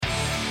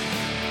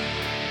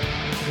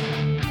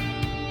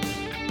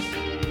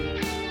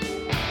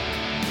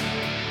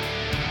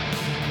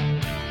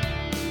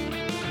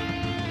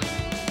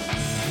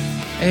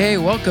Hey,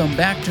 welcome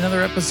back to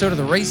another episode of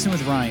the Racing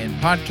with Ryan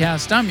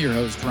podcast. I'm your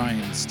host,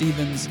 Ryan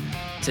Stevens.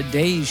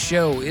 Today's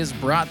show is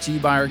brought to you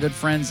by our good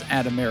friends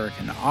at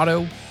American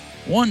Auto,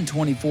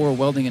 124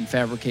 Welding and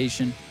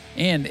Fabrication,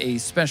 and a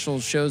special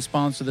show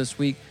sponsor this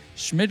week,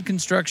 Schmid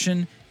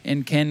Construction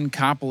and Ken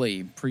Copley.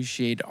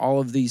 Appreciate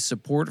all of the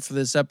support for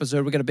this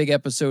episode. We got a big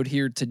episode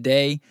here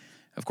today.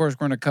 Of course,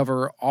 we're going to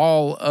cover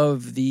all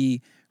of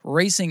the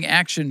racing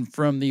action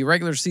from the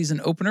regular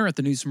season opener at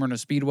the new Smyrna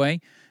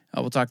Speedway.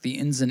 We'll talk the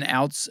ins and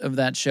outs of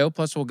that show.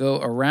 Plus, we'll go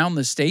around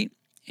the state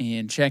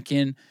and check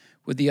in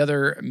with the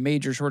other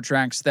major short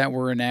tracks that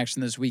were in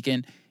action this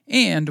weekend.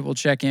 And we'll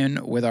check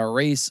in with our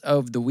race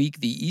of the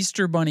week, the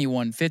Easter Bunny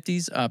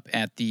 150s up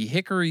at the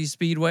Hickory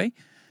Speedway.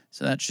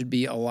 So that should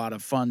be a lot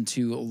of fun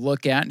to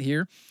look at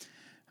here.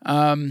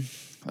 Like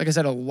I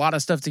said, a lot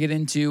of stuff to get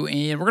into,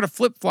 and we're going to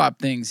flip-flop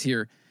things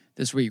here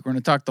this week. We're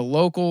going to talk the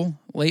local,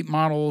 late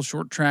model,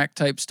 short track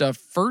type stuff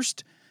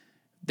first.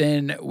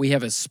 Then we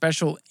have a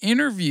special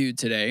interview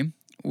today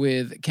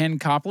with Ken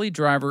Copley,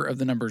 driver of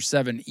the number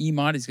 7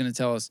 E-Mod. He's going to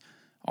tell us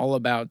all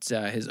about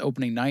his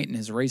opening night and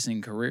his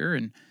racing career,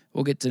 and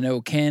we'll get to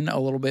know Ken a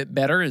little bit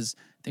better, as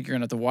I think you're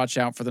going to have to watch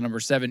out for the number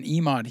 7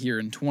 E-Mod here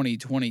in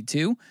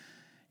 2022.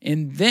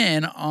 And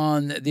then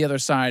on the other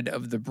side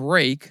of the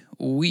break,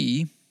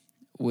 we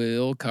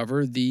will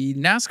cover the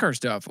NASCAR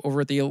stuff over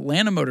at the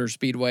Atlanta Motor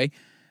Speedway,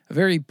 a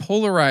very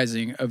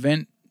polarizing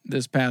event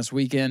this past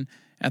weekend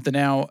at the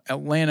now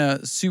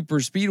Atlanta Super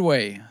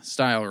Speedway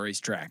style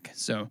racetrack.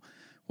 So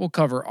we'll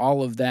cover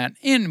all of that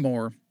and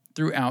more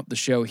throughout the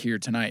show here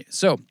tonight.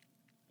 So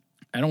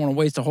I don't want to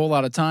waste a whole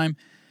lot of time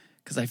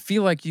because I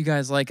feel like you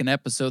guys like an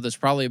episode that's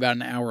probably about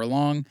an hour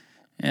long.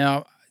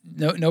 Now,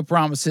 no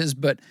promises,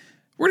 but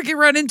we're going to get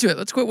right into it.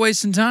 Let's quit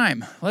wasting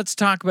time. Let's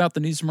talk about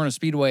the new Smyrna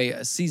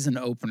Speedway season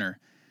opener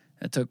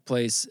that took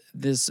place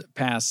this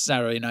past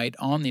Saturday night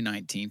on the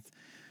 19th.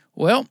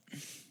 Well,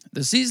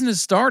 the season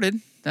has started,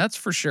 that's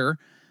for sure.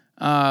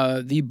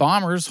 The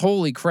Bombers,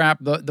 holy crap,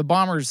 the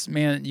Bombers,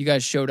 man, you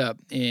guys showed up,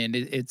 and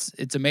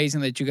it's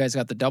amazing that you guys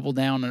got the double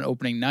down on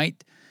opening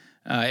night.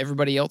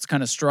 Everybody else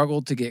kind of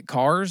struggled to get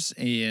cars,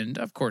 and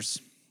of course,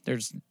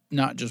 there's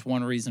not just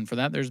one reason for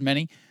that. There's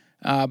many.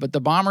 But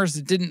the Bombers,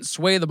 it didn't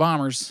sway the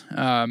Bombers.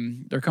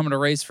 They're coming to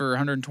race for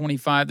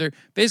 125. They're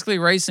basically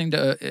racing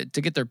to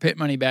get their pit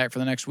money back for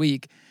the next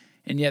week,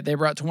 and yet they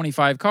brought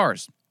 25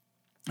 cars.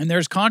 And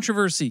there's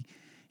controversy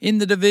in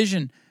the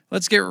division.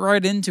 Let's get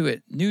right into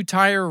it. New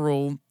tire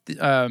rule.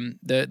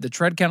 The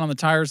tread count on the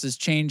tires has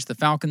changed. The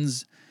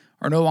Falcons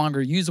are no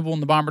longer usable in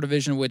the Bomber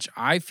division, which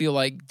I feel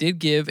like did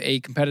give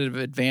a competitive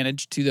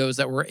advantage to those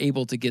that were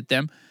able to get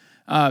them.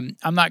 I'm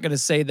not going to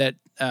say that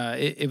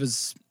it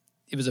was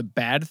a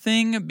bad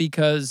thing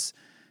because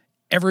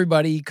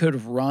everybody could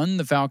have run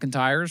the Falcon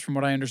tires, from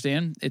what I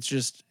understand. It's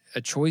just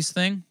a choice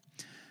thing.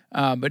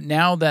 But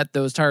now that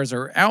those tires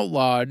are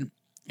outlawed,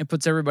 it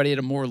puts everybody at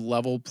a more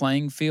level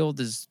playing field,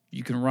 as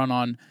you can run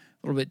on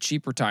a little bit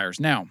cheaper tires.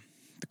 Now,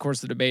 of course,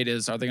 the debate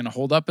is, are they going to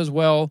hold up as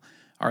well?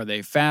 Are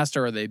they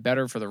faster? Are they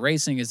better for the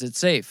racing? Is it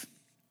safe?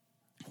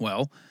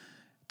 Well,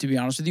 to be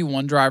honest with you,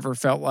 one driver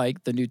felt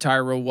like the new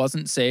tire rule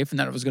wasn't safe and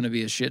that it was going to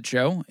be a shit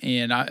show.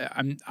 And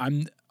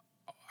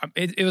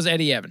it was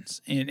Eddie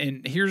Evans.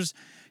 And here's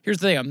the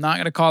thing. I'm not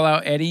going to call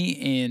out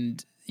Eddie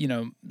and,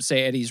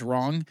 say Eddie's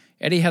wrong.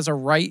 Eddie has a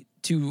right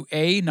to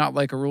A, not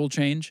like a rule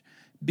change,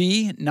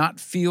 B, not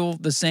feel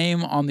the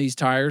same on these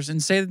tires,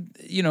 and say,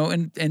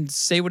 and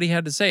say what he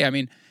had to say. I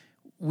mean,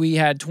 we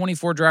had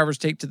 24 drivers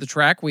take to the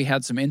track. We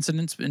had some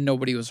incidents and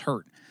nobody was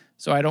hurt.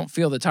 So I don't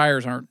feel the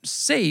tires aren't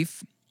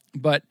safe,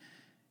 but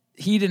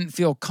he didn't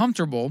feel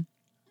comfortable.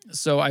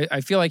 So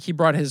I feel like he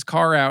brought his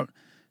car out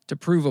to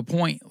prove a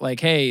point, like,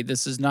 hey,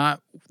 this is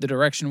not the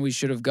direction we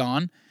should have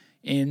gone.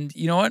 And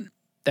you know what?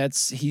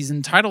 He's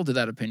entitled to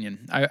that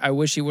opinion. I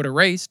wish he would have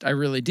raced. I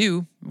really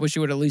do. Wish he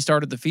would have at least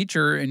started the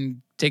feature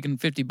and taken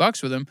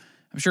 $50 with him.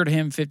 I'm sure to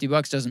him,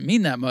 $50 doesn't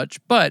mean that much,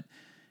 but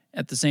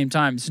at the same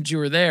time, since you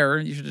were there,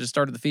 you should have just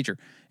started the feature.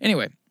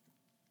 Anyway,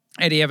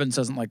 Eddie Evans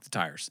doesn't like the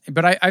tires,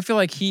 but I feel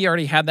like he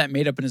already had that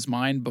made up in his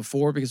mind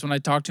before, because when I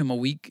talked to him a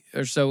week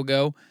or so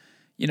ago,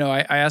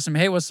 I asked him,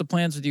 hey, what's the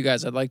plans with you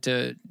guys? I'd like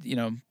to,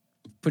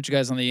 put you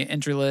guys on the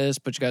entry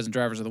list, put you guys in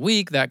drivers of the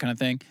week, that kind of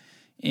thing.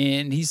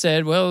 And he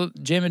said, well,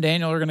 Jim and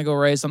Daniel are going to go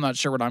race. I'm not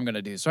sure what I'm going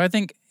to do. So I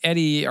think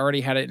Eddie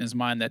already had it in his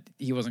mind that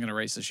he wasn't going to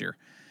race this year.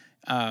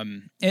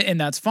 And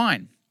that's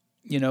fine.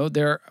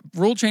 Their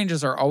rule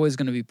changes are always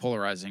going to be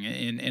polarizing.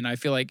 And I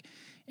feel like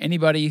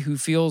anybody who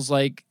feels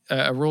like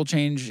a rule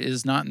change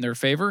is not in their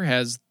favor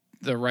has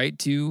the right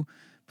to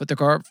put the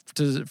car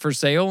for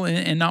sale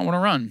and not want to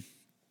run.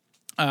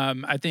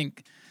 I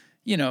think,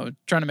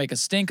 trying to make a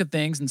stink of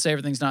things and say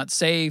everything's not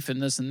safe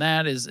and this and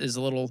that is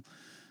a little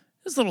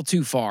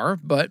too far.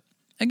 But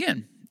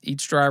again,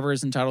 each driver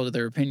is entitled to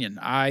their opinion.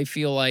 I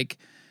feel like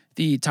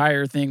the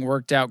tire thing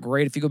worked out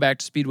great. If you go back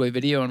to Speedway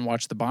video and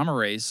watch the Bomber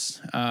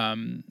race,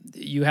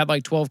 you had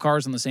like 12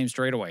 cars on the same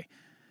straightaway.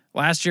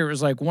 Last year, it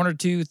was like 1 or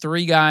 2,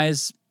 3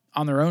 guys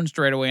on their own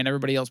straightaway and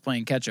everybody else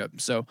playing catch up.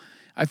 So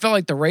I felt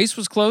like the race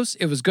was close.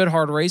 It was good,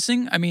 hard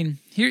racing. I mean,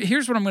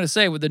 here's what I'm going to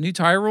say. With the new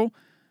tire rule,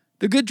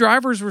 the good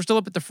drivers were still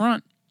up at the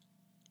front,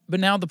 but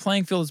now the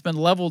playing field has been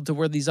leveled to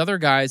where these other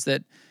guys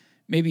that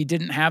maybe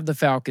didn't have the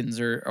Falcons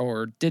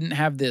or didn't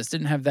have this,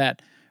 didn't have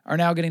that, are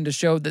now getting to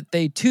show that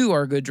they too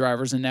are good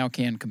drivers and now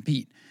can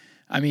compete.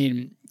 I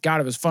mean,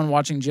 God, it was fun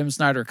watching Jim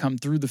Snyder come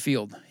through the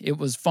field. It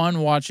was fun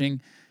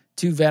watching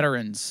two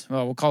veterans.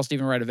 Well, we'll call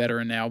Stephen Wright a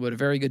veteran now, but a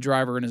very good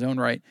driver in his own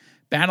right,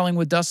 battling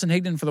with Dustin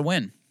Higdon for the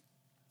win.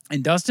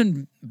 And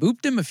Dustin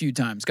booped him a few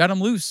times, got him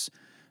loose.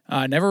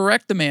 Never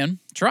wrecked the man.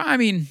 I'm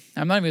not even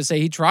going to say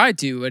he tried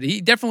to, but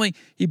he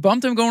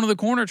bumped him going to the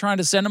corner trying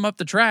to send him up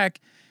the track.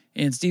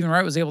 And Stephen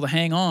Wright was able to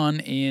hang on,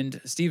 and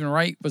Stephen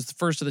Wright was the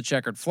first of the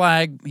checkered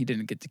flag. He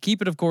didn't get to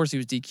keep it, of course. He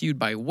was DQ'd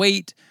by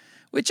weight,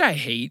 which I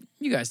hate.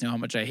 You guys know how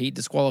much I hate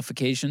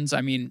disqualifications. I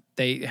mean,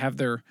 they have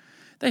their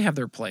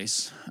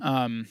place.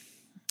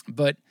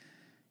 But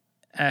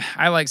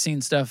I like seeing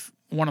stuff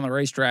won on the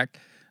racetrack.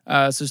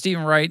 So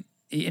Stephen Wright,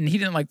 and he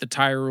didn't like the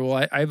tire rule.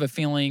 I have a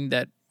feeling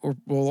that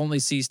we'll only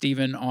see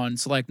Stephen on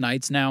select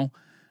nights now.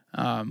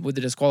 With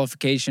the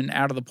disqualification,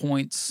 out of the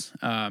points,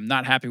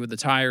 not happy with the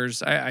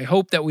tires. I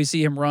hope that we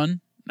see him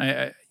run.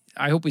 I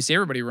hope we see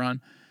everybody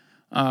run.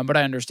 But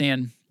I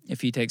understand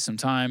if he takes some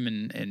time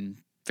and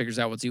figures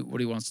out what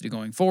he wants to do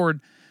going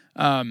forward.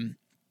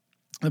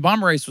 The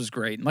Bomber race was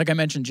great. And like I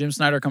mentioned, Jim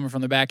Snyder coming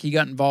from the back, he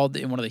got involved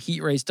in one of the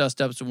heat race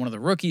dust-ups with one of the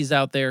rookies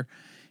out there.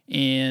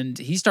 And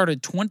he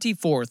started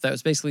 24th. That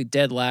was basically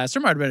dead last.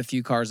 There might have been a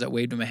few cars that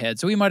waved him ahead.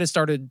 So he might have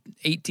started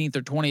 18th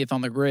or 20th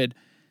on the grid.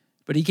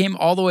 But he came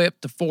all the way up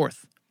to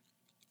 4th,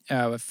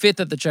 5th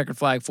at the checkered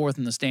flag, 4th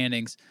in the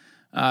standings,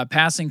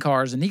 passing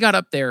cars. And he got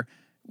up there.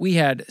 We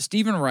had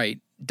Stephen Wright,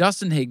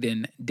 Dustin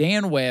Higdon,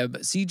 Dan Webb,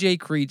 CJ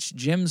Creech,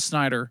 Jim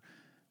Snyder,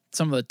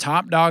 some of the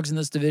top dogs in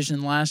this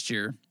division last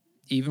year,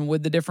 even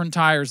with the different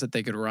tires that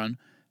they could run,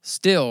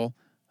 still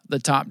the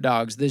top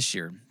dogs this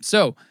year.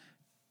 So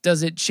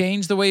does it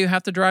change the way you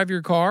have to drive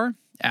your car?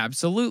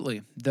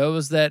 Absolutely.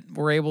 Those that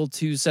were able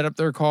to set up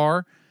their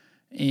car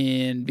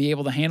and be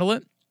able to handle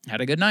it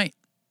had a good night.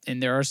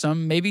 And there are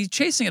some maybe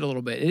chasing it a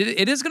little bit.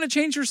 It is going to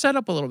change your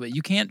setup a little bit.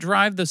 You can't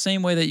drive the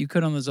same way that you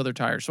could on those other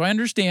tires. So I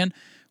understand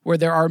where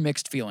there are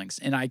mixed feelings,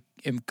 and I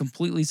am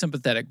completely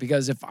sympathetic,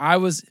 because if I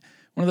was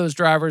one of those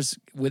drivers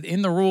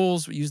within the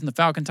rules, using the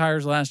Falcon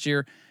tires last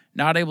year,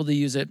 not able to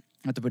use it,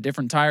 have to put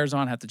different tires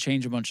on, have to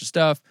change a bunch of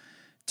stuff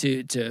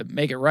to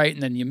make it right,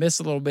 and then you miss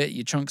a little bit,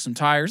 you chunk some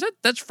tires.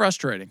 That's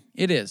frustrating.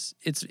 It is.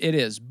 It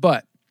is.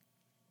 But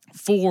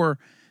for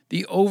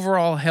the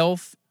overall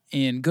health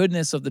and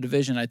goodness of the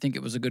division, I think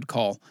it was a good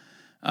call.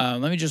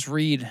 Let me just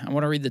read. I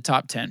want to read the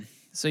top 10.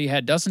 So you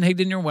had Dustin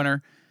Higdon, your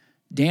winner,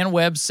 Dan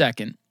Webb,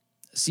 second,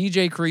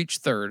 CJ Creech,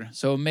 third.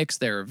 So a mix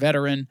there,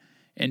 veteran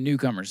and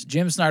newcomers.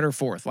 Jim Snyder,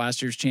 fourth,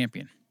 last year's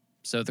champion.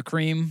 So the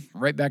cream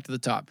right back to the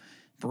top.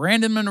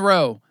 Brandon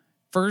Monroe,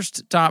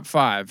 first top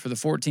 5 for the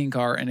 14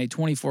 car and a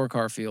 24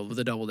 car field with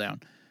a double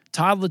down.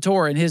 Todd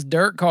Latour in his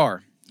dirt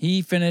car,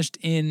 he finished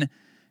in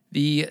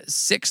the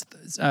sixth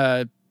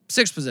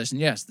position,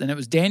 yes. Then it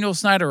was Daniel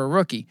Snyder, a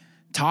rookie.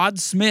 Todd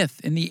Smith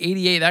in the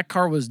 88. That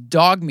car was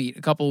dog meat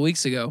a couple of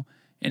weeks ago,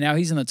 and now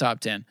he's in the top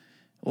 10.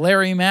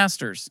 Larry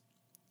Masters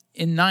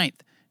in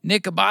 9th.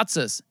 Nick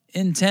Abatzis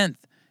in 10th.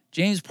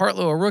 James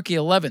Partlow, a rookie,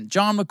 11th.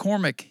 John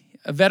McCormick,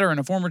 a veteran,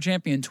 a former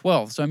champion,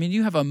 12th. So, I mean,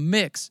 you have a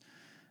mix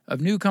of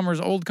newcomers,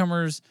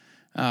 oldcomers.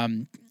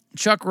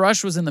 Chuck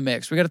Rush was in the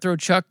mix. We got to throw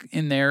Chuck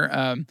in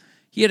there.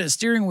 He had a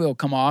steering wheel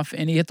come off,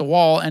 and he hit the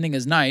wall, ending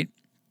his night.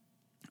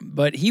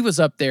 But he was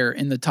up there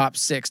in the top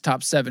 6,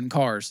 top 7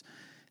 cars.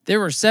 There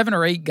were 7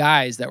 or 8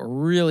 guys that were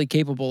really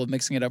capable of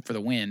mixing it up for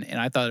the win, and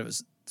I thought it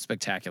was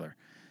spectacular.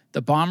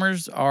 The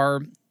Bombers are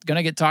going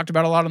to get talked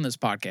about a lot on this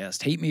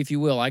podcast. Hate me if you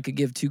will. I could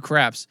give 2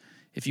 craps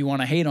if you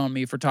want to hate on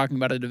me for talking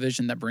about a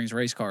division that brings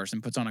race cars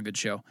and puts on a good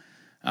show,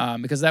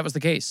 because that was the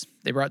case.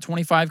 They brought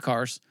 25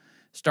 cars,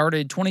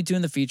 started 22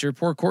 in the feature.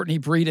 Poor Courtney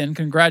Breeden.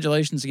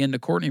 Congratulations again to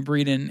Courtney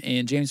Breeden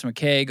and James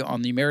McCaig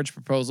on the marriage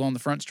proposal on the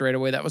front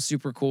straightaway. That was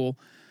super cool.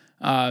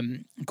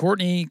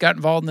 Courtney got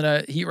involved in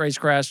a heat race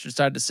crash,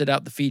 decided to sit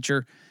out the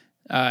feature,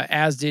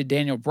 as did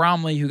Daniel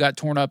Bromley, who got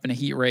torn up in a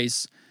heat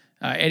race.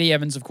 Eddie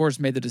Evans, of course,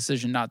 made the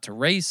decision not to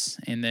race,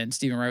 and then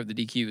Stephen Wright with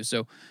the DQ.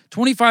 So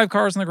 25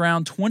 cars on the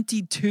ground,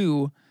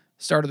 22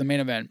 started the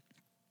main event,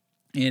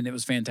 and it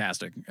was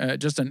fantastic.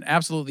 Just an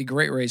absolutely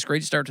great race,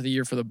 great start to the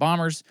year for the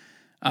Bombers.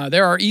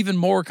 There are even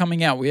more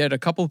coming out. We had a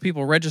couple of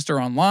people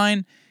register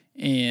online,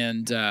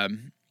 and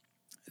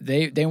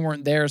they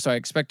weren't there, so I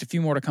expect a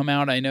few more to come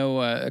out. I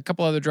know a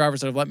couple other drivers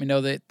that have let me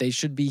know that they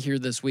should be here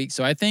this week.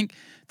 So I think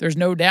there's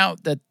no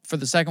doubt that for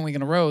the second week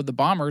in a row, the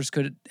Bombers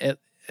could at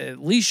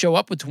least show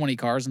up with 20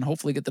 cars and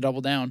hopefully get the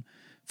double down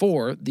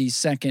for the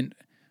second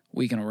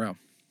week in a row.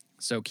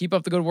 So keep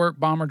up the good work,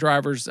 Bomber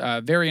drivers.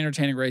 Very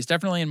entertaining race.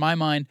 Definitely in my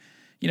mind,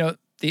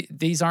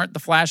 these aren't the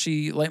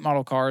flashy late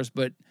model cars,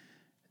 but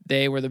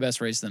they were the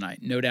best race of the night.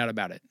 No doubt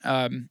about it.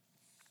 I want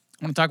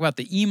to talk about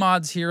the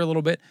E-Mods here a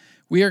little bit.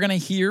 We are going to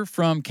hear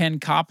from Ken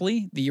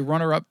Copley, the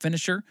runner-up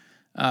finisher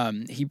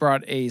He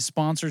brought a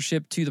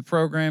sponsorship to the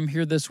program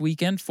here this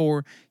weekend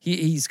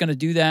he's going to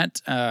do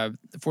that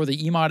for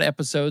the E-Mod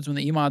episodes when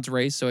the E-Mods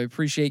race. So I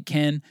appreciate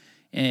Ken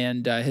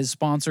and his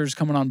sponsors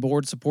coming on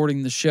board,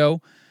 supporting the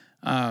show.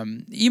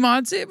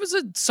 E-Mods, it was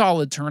a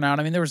solid turnout.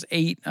 I mean, there was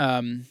 8.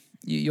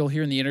 You'll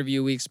hear in the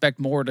interview, we expect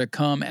more to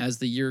come as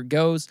the year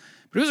goes.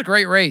 But it was a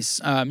great race.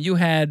 You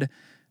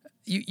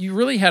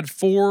really had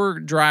 4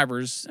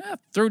 drivers.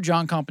 Throw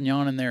John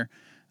Compagnon in there.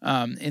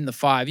 In the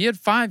 5. You had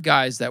 5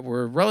 guys that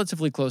were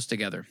relatively close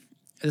together.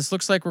 This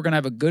looks like we're going to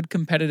have a good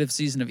competitive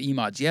season of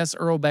E-Mods. Yes,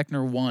 Earl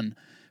Beckner won,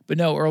 but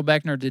no, Earl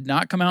Beckner did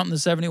not come out in the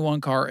 71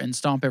 car and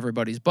stomp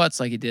everybody's butts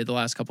like he did the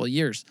last couple of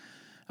years.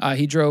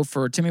 He drove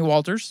for Timmy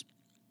Walters,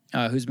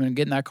 who's been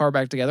getting that car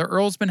back together.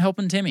 Earl's been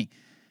helping Timmy,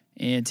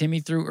 and Timmy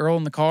threw Earl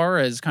in the car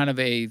as kind of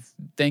a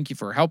thank you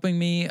for helping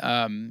me,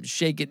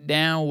 shake it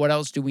down, what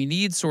else do we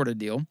need sort of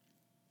deal.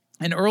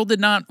 And Earl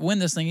did not win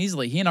this thing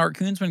easily. He and Art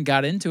Koonsman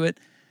got into it,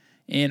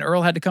 and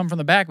Earl had to come from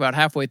the back about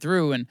halfway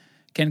through, and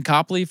Ken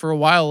Copley for a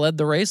while led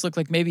the race. Looked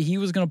like maybe he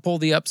was going to pull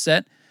the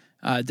upset.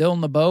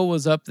 Dylan LeBeau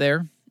was up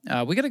there.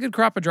 We got a good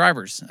crop of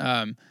drivers.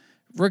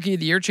 Rookie of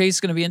the Year chase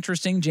is going to be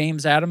interesting.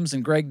 James Adams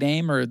and Greg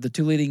Dame are the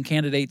 2 leading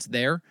candidates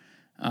there.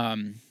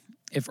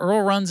 If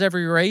Earl runs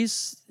every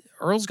race,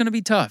 Earl's going to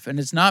be tough, and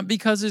it's not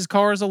because his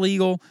car is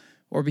illegal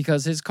or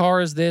because his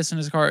car is this and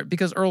his car,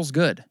 because Earl's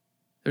good.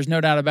 There's no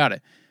doubt about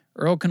it.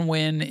 Earl can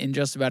win in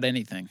just about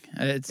anything.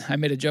 I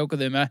made a joke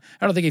with him. I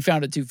don't think he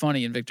found it too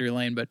funny in Victory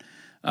Lane, but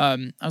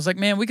I was like,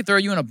 man, we could throw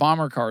you in a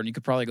bomber car and you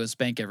could probably go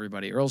spank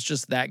everybody. Earl's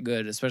just that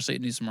good, especially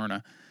at New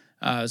Smyrna.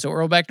 So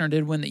Earl Beckner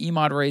did win the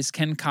E-Mod race.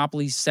 Ken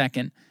Copley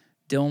 2nd.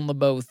 Dylan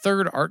LeBeau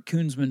 3rd. Art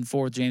Koonsman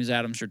 4th. James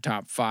Adams your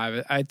top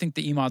 5. I think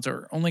the E-Mods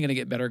are only going to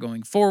get better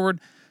going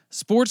forward.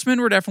 Sportsmen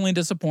were definitely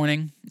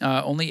disappointing.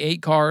 Only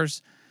 8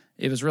 cars.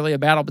 It was really a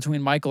battle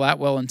between Michael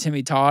Atwell and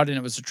Timmy Todd, and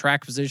it was a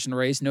track position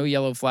race. No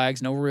yellow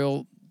flags, no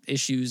real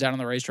issues out on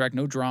the racetrack,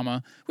 no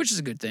drama, which is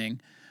a good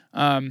thing.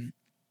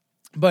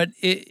 But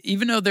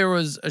even though there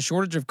was a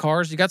shortage of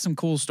cars, you got some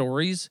cool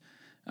stories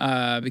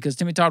because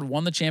Timmy Todd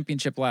won the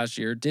championship last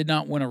year, did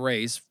not win a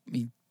race.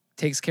 He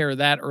takes care of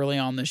that early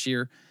on this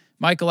year.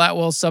 Michael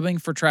Atwell subbing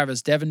for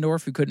Travis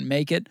Devendorf, who couldn't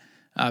make it,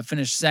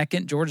 finished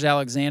 2nd. George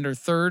Alexander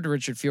 3rd.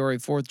 Richard Fiore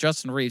 4th.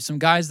 Justin Reeves. Some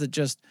guys that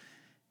just,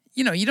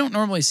 you don't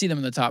normally see them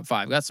in the top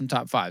 5. Got some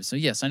top 5. So,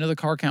 yes, I know the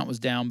car count was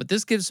down, but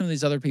this gives some of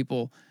these other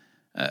people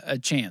a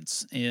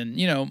chance. And,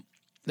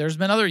 there's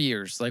been other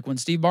years, like when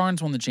Steve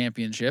Barnes won the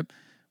championship,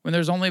 when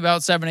there's only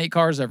about 7-8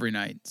 cars every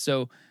night.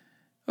 So,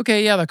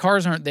 okay, yeah, the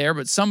cars aren't there,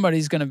 but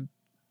somebody's going to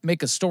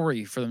make a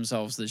story for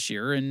themselves this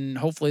year, and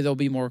hopefully there'll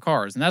be more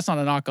cars. And that's not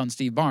a knock on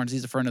Steve Barnes.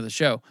 He's a friend of the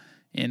show,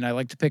 and I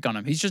like to pick on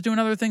him. He's just doing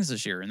other things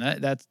this year, and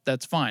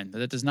that's fine. But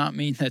that does not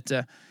mean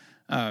that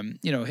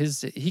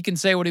he can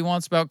say what he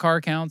wants about car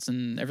counts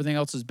and everything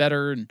else is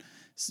better, and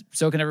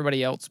so can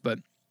everybody else. But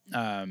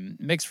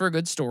makes for a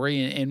good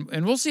story,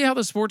 and we'll see how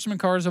the sportsman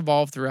cars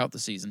evolve throughout the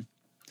season.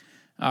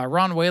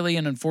 Ron Whaley,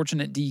 an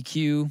unfortunate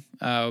DQ,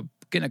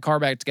 getting a car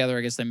back together.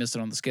 I guess they missed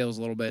it on the scales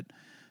a little bit.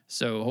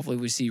 So hopefully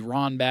we see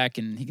Ron back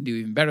and he can do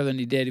even better than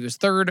he did. He was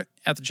 3rd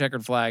at the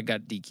checkered flag,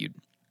 got DQ'd.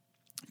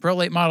 Pro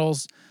late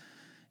models,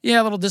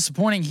 yeah, a little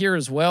disappointing here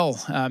as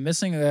well.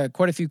 Missing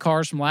quite a few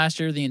cars from last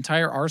year. The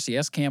entire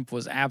RCS camp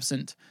was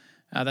absent.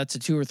 That's a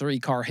 2 or 3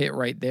 car hit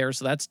right there,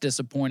 so that's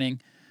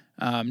disappointing.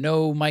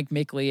 No Mike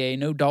Miclier,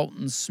 no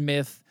Dalton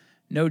Smith,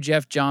 no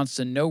Jeff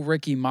Johnston, no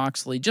Ricky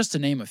Moxley, just to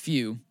name a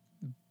few.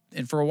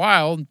 And for a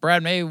while,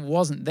 Brad May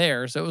wasn't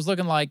there, so it was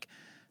looking like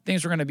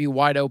things were going to be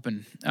wide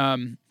open.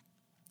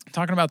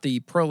 Talking about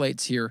the pro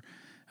lates here,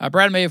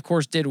 Brad May, of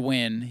course, did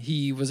win.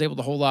 He was able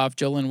to hold off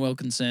Jolynn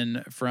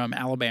Wilkinson from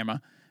Alabama,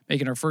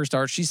 making her first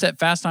start. She set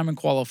fast time in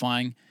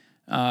qualifying,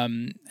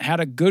 had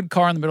a good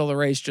car in the middle of the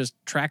race, just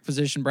track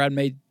position. Brad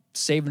May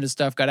saving his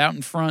stuff, got out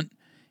in front,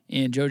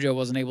 and JoJo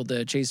wasn't able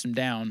to chase him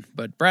down.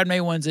 But Brad May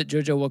wins it,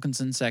 JoJo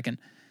Wilkinson 2nd.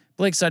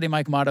 Blake Suddy,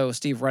 Mike Motto,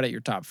 Steve Redditt, your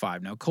top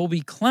 5. Now,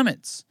 Colby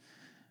Clements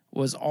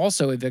was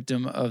also a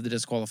victim of the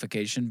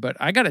disqualification, but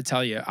I got to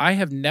tell you, I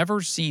have never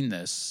seen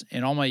this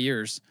in all my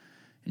years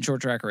in short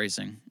track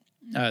racing.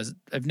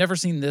 I've never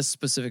seen this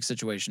specific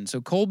situation. So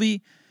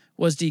Colby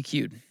was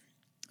DQ'd.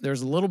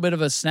 There's a little bit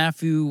of a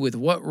snafu with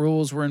what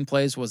rules were in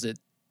place. Was it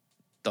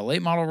the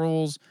late model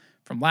rules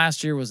from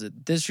last year? Was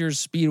it this year's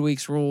Speed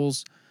Weeks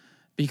rules?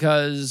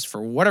 Because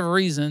for whatever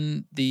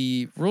reason,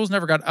 the rules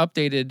never got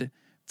updated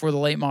for the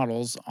late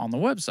models on the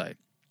website.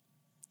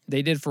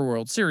 They did for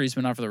World Series,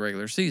 but not for the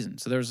regular season.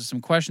 So there's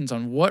some questions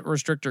on what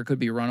restrictor could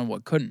be run and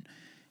what couldn't.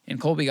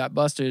 And Colby got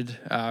busted.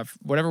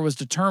 Whatever was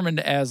determined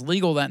as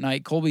legal that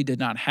night, Colby did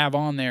not have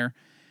on there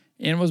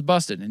and was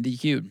busted and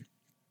DQ'd.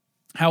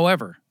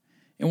 However,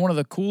 in one of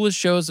the coolest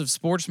shows of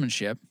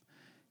sportsmanship,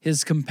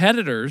 his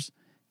competitors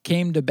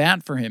came to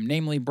bat for him,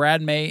 namely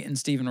Brad May and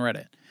Stephen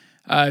Redditt.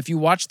 If you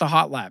watch the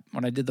Hot Lap,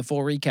 when I did the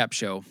full recap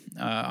show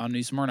on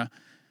New Smyrna,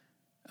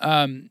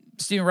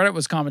 Steven Reddit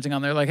was commenting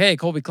on there like, hey,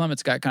 Colby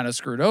Clements got kind of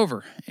screwed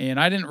over. And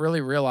I didn't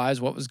really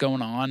realize what was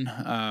going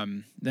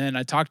on. Then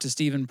I talked to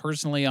Steven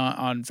personally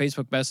on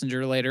Facebook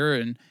Messenger later,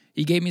 and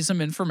he gave me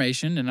some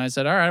information. And I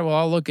said, all right, well,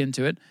 I'll look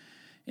into it.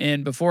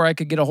 And before I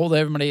could get a hold of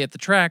everybody at the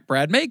track,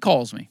 Brad May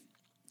calls me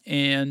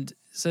and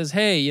says,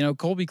 hey,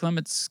 Colby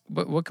Clements,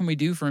 what can we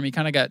do for him? He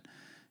kind of got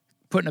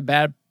put in a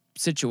bad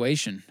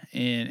situation.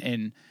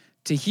 And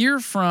to hear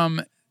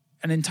from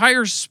an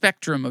entire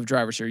spectrum of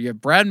drivers here. You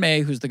have Brad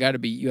May, who's the guy to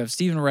beat. You have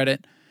Steven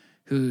Reddit,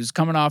 who's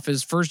coming off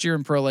his first year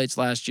in Pro Lates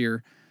last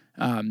year.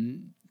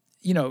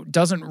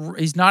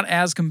 He's not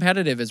as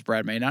competitive as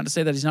Brad May. Not to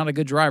say that he's not a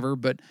good driver,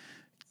 but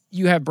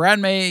you have Brad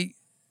May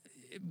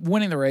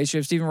winning the race. You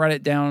have Steven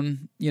Reddit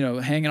down,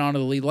 hanging on to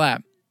the lead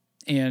lap.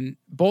 And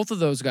both of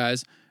those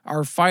guys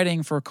are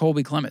fighting for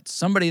Colby Clements,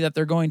 somebody that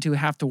they're going to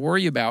have to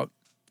worry about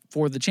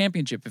for the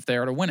championship if they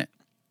are to win it.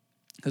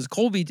 Because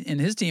Colby and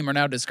his team are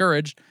now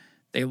discouraged.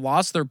 They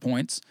lost their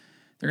points.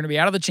 They're going to be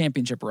out of the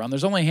championship run.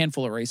 There's only a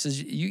handful of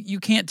races. You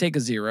can't take a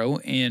 0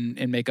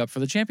 and make up for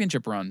the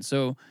championship run.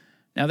 So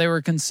now they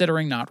were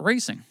considering not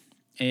racing.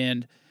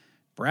 And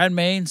Brad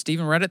May and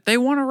Steven Reddit, they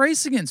want to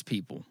race against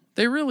people.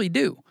 They really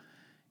do.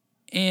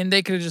 And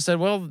they could have just said,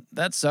 well,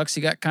 that sucks.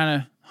 He got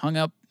kind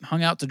of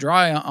hung out to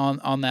dry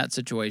on that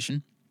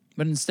situation.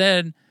 But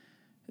instead,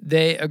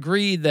 they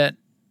agreed that,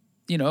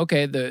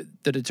 okay, the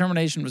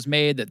determination was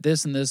made that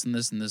this and this and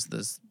this and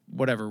this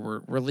whatever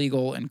were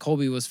legal, and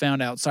Colby was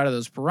found outside of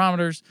those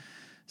parameters.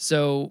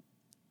 So,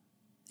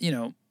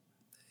 and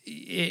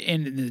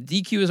the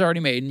DQ is already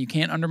made, and you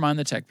can't undermine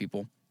the tech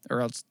people, or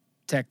else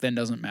tech then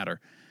doesn't matter.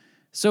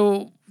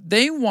 So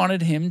they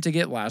wanted him to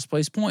get last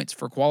place points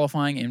for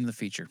qualifying in the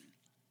feature.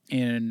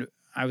 And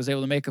I was able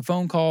to make a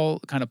phone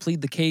call, kind of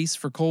plead the case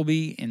for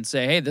Colby and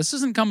say, hey, this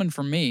isn't coming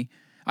from me.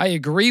 I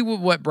agree with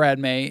what Brad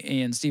May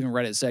and Steven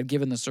Reddit said,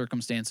 given the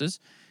circumstances.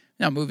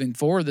 Now, moving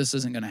forward, this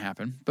isn't going to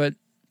happen. But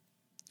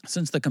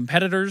since the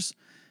competitors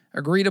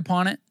agreed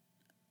upon it,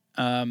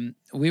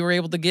 we were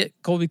able to get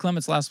Colby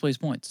Clements last place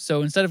points.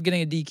 So instead of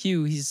getting a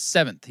DQ, he's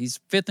 7th. He's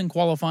 5th in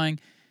qualifying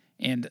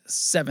and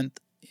 7th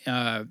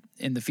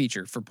in the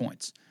feature for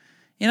points.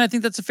 And I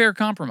think that's a fair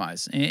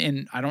compromise.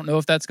 And I don't know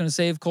if that's going to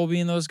save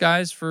Colby and those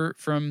guys from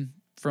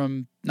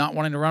not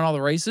wanting to run all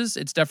the races.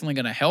 It's definitely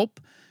going to help,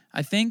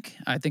 I think.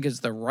 I think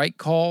it's the right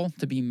call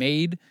to be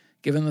made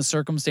given the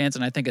circumstance,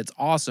 and I think it's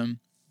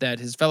awesome that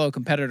his fellow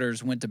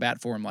competitors went to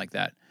bat for him like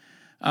that.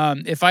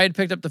 If I had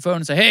picked up the phone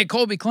and said, hey,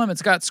 Colby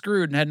Clements got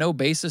screwed and had no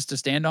basis to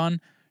stand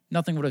on,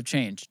 nothing would have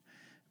changed.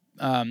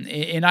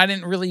 And I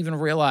didn't really even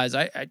realize.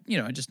 I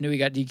just knew he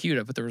got DQ'd.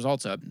 I put the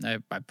results up.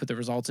 I put the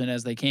results in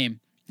as they came.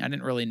 I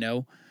didn't really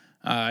know.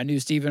 I knew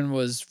Steven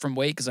was from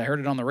Wake because I heard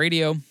it on the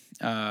radio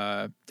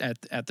at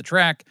the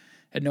track.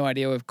 Had no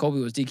idea if Colby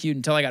was DQ'd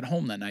until I got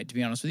home that night, to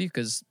be honest with you,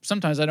 because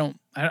sometimes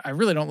I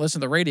really don't listen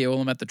to the radio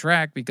while I'm at the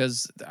track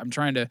because I'm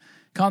trying to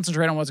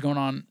concentrate on what's going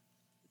on,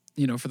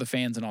 for the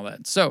fans and all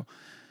that. So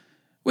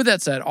with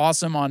that said,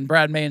 awesome on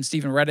Brad May and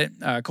Steven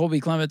Reddit. Colby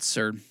Clements,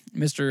 or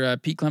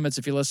Mr. Pete Clements,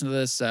 if you listen to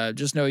this,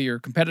 just know your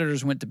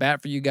competitors went to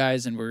bat for you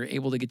guys and were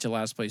able to get you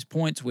last place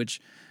points, which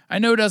I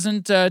know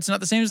doesn't, it's not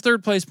the same as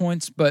third place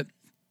points, but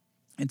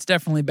it's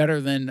definitely better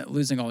than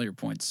losing all your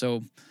points.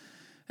 So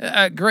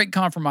a great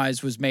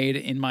compromise was made,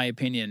 in my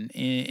opinion.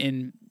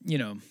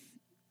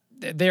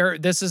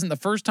 This isn't the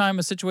first time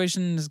a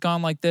situation has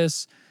gone like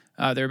this.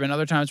 There have been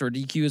other times where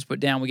DQ is put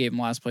down. We gave him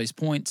last place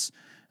points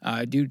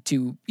due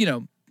to,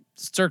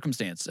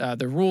 circumstance.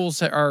 The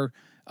rules are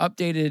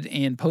updated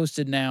and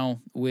posted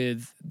now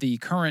with the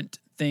current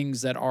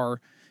things that are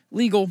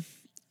legal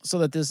so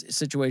that this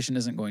situation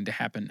isn't going to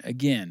happen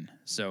again.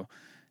 So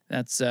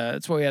that's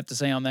what we have to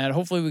say on that.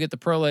 Hopefully we get the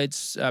Pro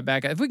Lates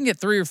back. If we can get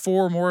 3 or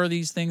 4 more of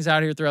these things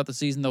out here throughout the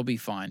season, they'll be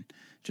fine,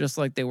 just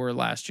like they were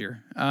last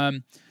year.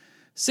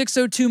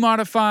 602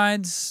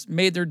 Modifieds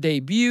made their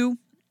debut.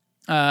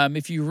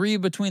 If you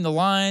read between the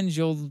lines,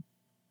 you'll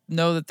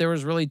know that there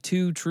was really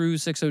 2 true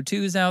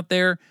 602s out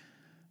there.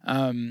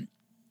 Some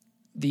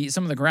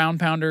of the ground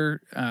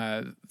pounder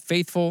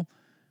faithful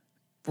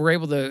were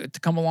able to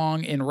come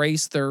along and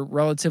race their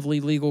relatively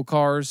legal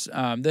cars.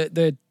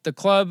 The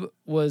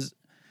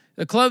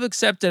club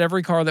accepted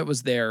every car that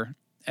was there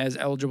as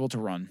eligible to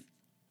run.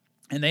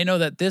 And they know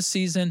that this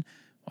season,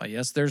 while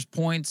yes, there's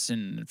points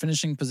and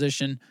finishing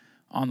position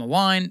on the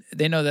line,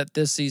 they know that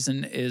this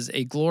season is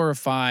a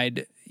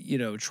glorified,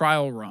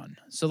 trial run.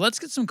 So let's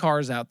get some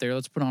cars out there.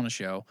 Let's put on a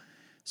show.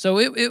 So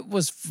it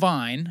was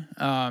fine.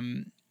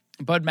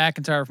 Bud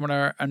McIntyre, from what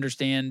I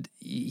understand,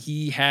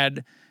 he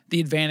had the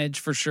advantage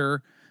for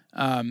sure.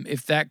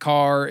 If that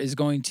car is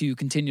going to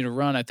continue to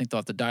run, I think they'll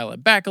have to dial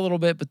it back a little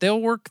bit, but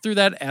they'll work through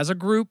that as a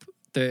group.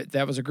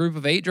 That was a group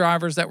of 8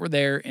 drivers that were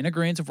there in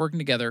agreement of working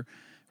together.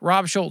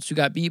 Rob Schultz, who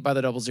got beat by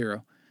the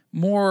 00,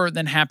 more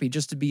than happy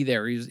just to be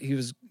there. He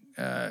was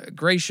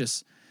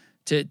gracious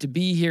to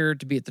be here,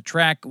 to be at the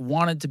track,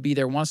 wanted to be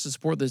there, wants to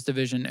support this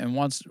division, and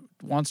wants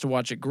to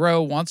watch it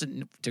grow, wants it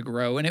to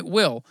grow, and it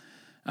will.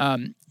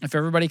 If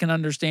everybody can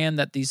understand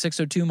that these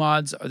 602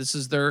 mods, this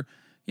is their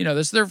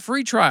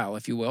free trial,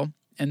 if you will.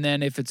 And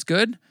then if it's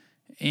good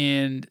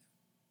and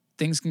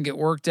things can get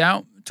worked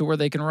out to where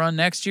they can run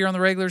next year on the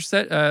regular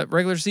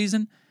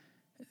season,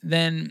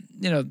 then,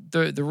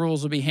 the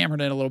rules will be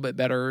hammered in a little bit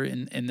better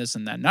in this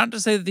and that. Not to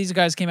say that these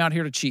guys came out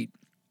here to cheat.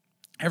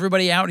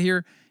 Everybody out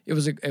here, it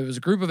was a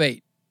group of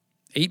eight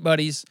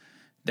buddies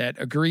that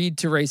agreed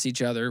to race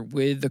each other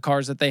with the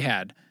cars that they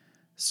had.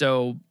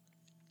 So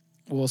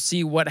we'll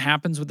see what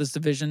happens with this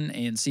division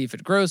and see if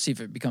it grows, see if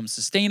it becomes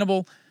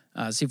sustainable,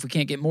 see if we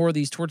can't get more of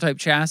these tour-type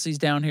chassis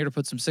down here to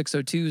put some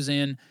 602s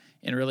in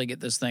and really get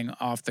this thing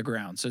off the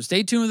ground. So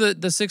stay tuned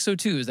with the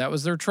 602s. That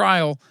was their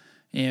trial,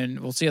 and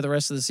we'll see how the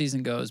rest of the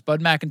season goes.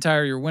 Bud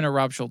McIntyre, your winner.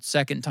 Rob Schultz,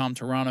 second. Tom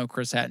Toronto,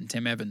 Chris Hatton,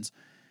 Tim Evans,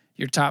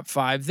 your top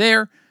five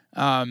there.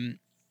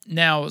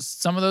 Now,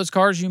 some of those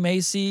cars you may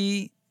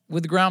see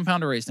with the ground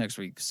pounder race next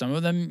week. Some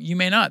of them you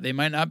may not. They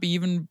might not be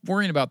even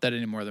worrying about that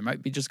anymore. They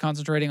might be just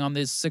concentrating on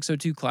this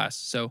 602 class.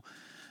 So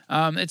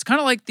it's kind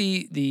of like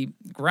the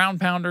ground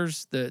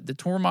pounders, the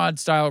Tour Mod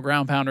style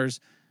ground pounders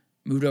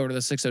moved over to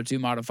the 602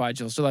 modified.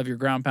 You'll still have your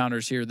ground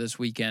pounders here this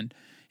weekend,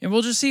 and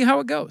we'll just see how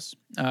it goes.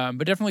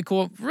 But definitely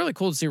cool, really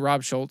cool to see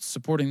Rob Schultz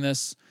supporting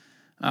this.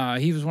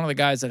 He was one of the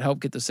guys that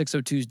helped get the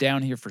 602s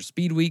down here for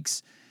Speed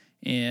Weeks.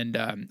 And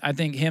I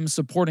think him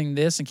supporting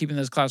this and keeping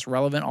this class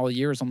relevant all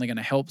year is only going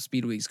to help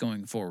Speed Weeks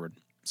going forward.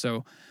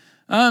 So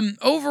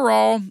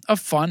overall, a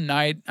fun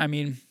night. I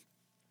mean,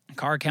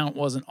 car count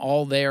wasn't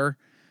all there.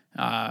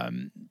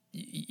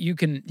 You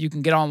can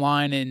get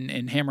online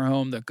and hammer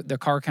home the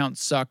car count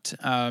sucked.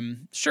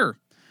 Sure,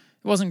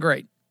 it wasn't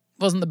great.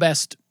 It wasn't the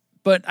best.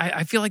 But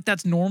I feel like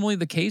that's normally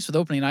the case with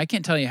opening night. I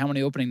can't tell you how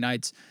many opening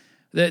nights.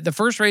 The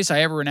first race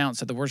I ever announced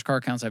had the worst car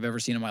counts I've ever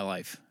seen in my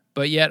life.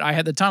 But yet I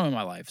had the time of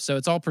my life. So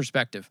it's all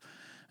perspective.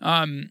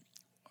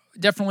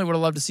 Definitely would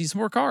have loved to see some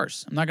more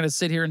cars. I'm not going to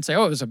sit here and say, it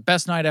was the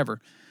best night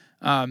ever.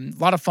 A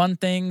lot of fun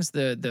things.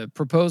 The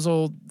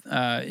proposal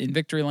in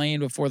Victory Lane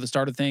before the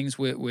start of things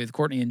with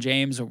Courtney and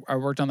James. I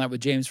worked on that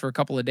with James for a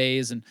couple of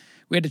days, and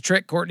we had to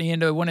trick Courtney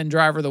into winning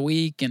driver of the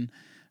week. And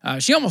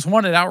she almost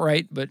won it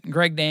outright, but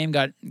Greg Dame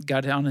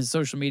got on his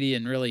social media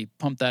and really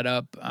pumped that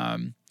up.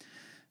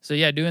 So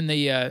yeah, doing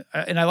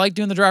and I like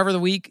doing the driver of the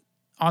week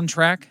on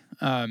track.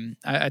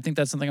 I think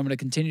that's something I'm going to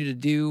continue to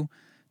do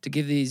to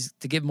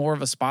give more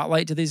of a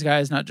spotlight to these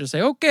guys, not just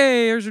say,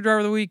 okay, here's your driver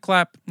of the week,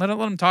 clap. Let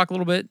them talk a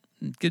little bit,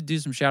 do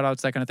some shout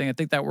outs, that kind of thing. I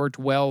think that worked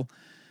well.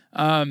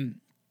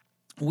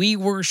 We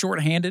were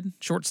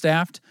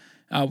short-staffed.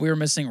 We were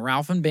missing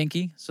Ralph and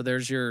Binky. So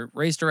there's your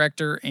race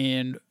director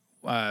and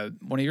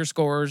one of your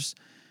scorers.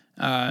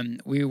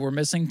 We were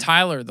missing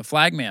Tyler, the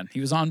flagman.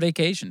 He was on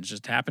vacation. It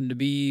just happened to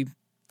be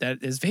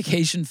that his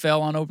vacation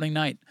fell on opening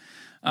night.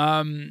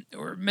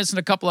 We're missing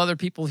a couple other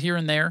people here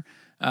and there.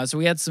 So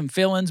we had some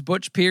fill-ins.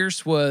 Butch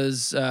Pierce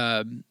was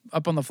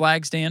up on the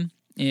flag stand,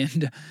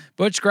 and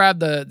Butch grabbed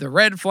the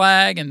red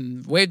flag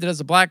and waved it as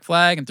a black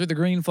flag and threw the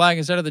green flag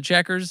instead of the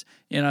checkers.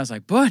 And I was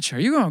like, Butch, are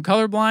you going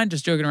colorblind?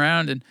 Just joking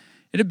around. And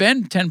it had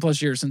been 10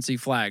 plus years since he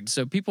flagged.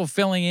 So people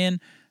filling in.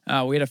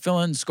 We had a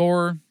fill-in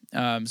scorer.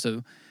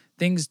 So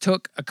things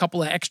took a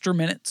couple of extra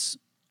minutes.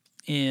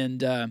 And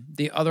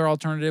the other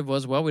alternative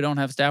was, we don't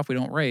have staff, we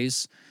don't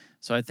race.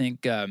 So I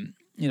think,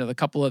 the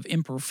couple of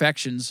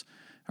imperfections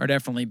are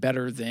definitely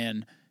better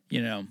than,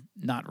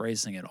 not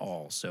racing at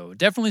all. So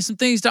definitely some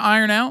things to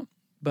iron out.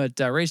 But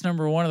race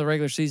number 1 of the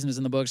regular season is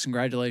in the books.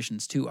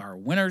 Congratulations to our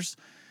winners.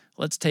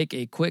 Let's take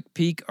a quick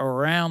peek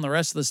around the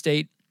rest of the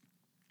state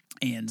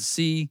and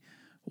see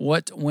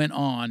what went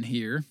on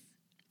here.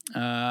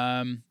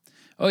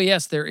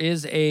 Yes, there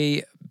is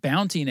a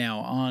bounty now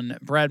on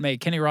Brad May.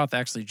 Kenny Roth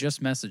actually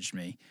just messaged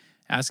me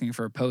asking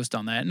for a post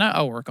on that, and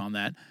I'll work on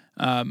that.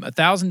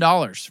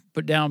 $1,000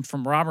 put down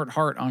from Robert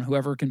Hart on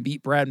whoever can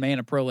beat Brad May in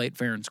a Pro Late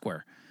fair and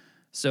square.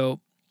 So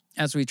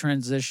as we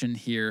transition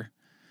here,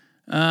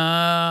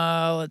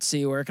 let's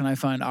see, where can I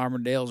find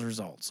Auburndale's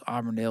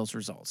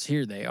results?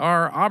 Here they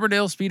are.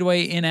 Auburndale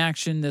Speedway in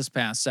action this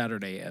past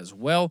Saturday as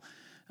well.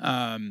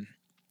 I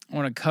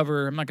want to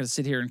cover, I'm not going to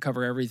sit here and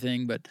cover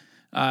everything, but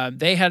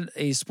they had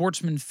a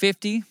Sportsman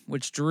 50,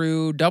 which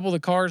drew double the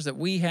cars that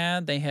we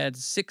had. They had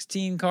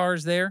 16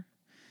 cars there.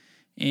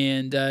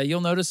 And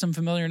you'll notice some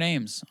familiar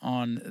names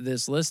on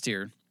this list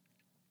here.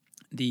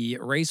 The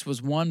race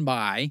was won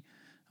by,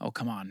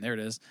 there it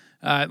is.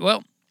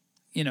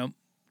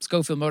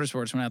 Schofield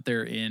Motorsports went out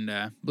there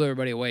and blew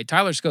everybody away.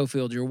 Tyler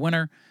Schofield, your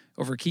winner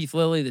over Keith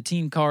Lilly, the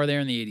team car there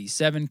in the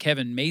 87.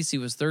 Kevin Macy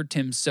was third.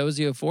 Tim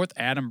Sozio fourth.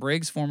 Adam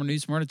Briggs, former New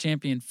Smyrna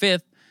champion,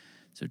 fifth.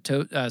 So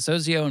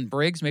Sozio and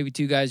Briggs, maybe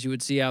two guys you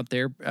would see out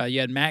there.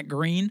 You had Matt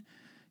Green.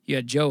 You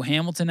had Joe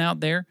Hamilton out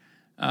there.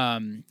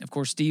 Of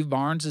course, Steve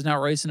Barnes is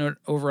now racing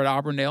over at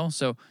Auburndale.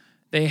 So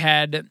they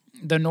had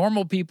the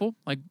normal people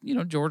like,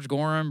 George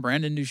Gorham,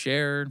 Brandon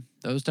Ducher,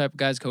 those type of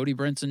guys, Cody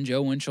Brinson,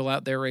 Joe Winchell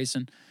out there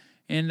racing.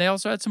 And they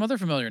also had some other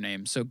familiar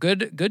names. So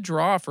good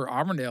draw for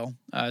Auburndale.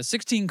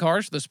 16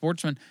 cars for the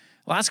Sportsman.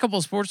 Last couple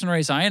of Sportsman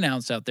races I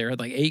announced out there had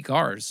like 8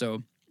 cars.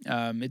 So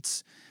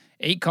it's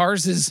 8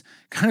 cars is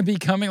kind of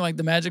becoming like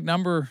the magic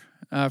number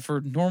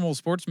for normal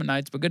Sportsman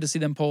nights. But good to see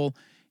them pull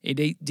a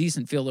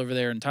decent field over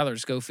there, and Tyler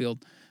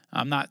Schofield,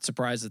 I'm not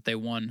surprised that they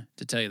won,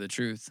 to tell you the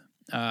truth.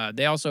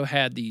 They also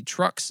had the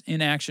trucks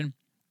in action,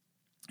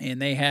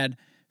 and they had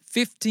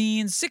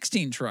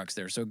 16 trucks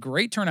there. So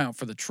great turnout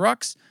for the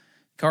trucks.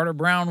 Carter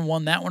Brown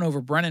won that one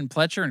over Brennan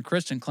Pletcher and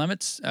Christian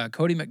Clements.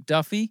 Cody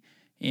McDuffie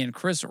and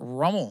Chris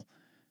Rummel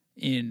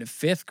in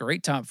fifth.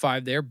 Great top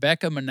five there.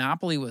 Becca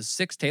Monopoly was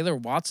sixth. Taylor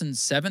Watson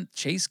seventh.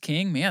 Chase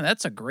King, man,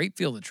 that's a great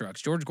field of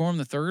trucks. George Gorham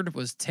the third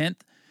was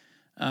 10th.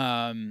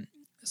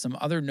 Some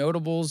other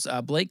notables.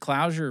 Blake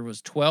Clouser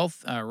was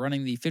 12th,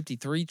 running the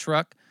 53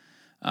 truck.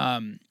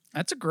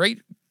 That's a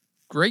great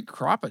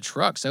crop of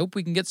trucks. I hope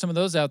we can get some of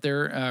those out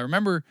there.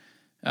 Remember,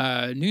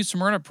 new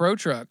Smyrna Pro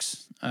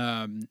trucks.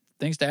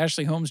 Thanks to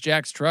Ashley Holmes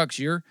Jack's Trucks,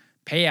 your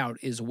payout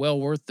is well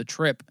worth the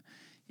trip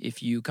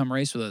if you come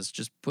race with us.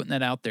 Just putting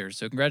that out there.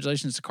 So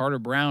congratulations to Carter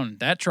Brown.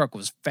 That truck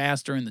was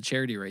fast during the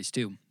charity race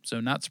too. So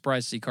not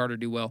surprised to see Carter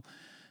do well.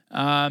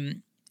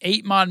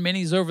 8-mod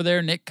minis over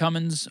there. Nick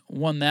Cummins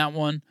won that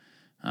one.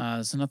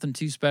 So nothing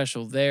too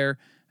special there.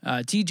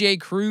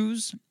 TJ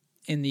Cruz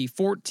in the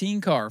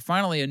 14 car.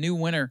 Finally a new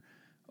winner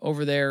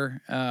over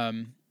there.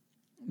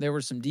 There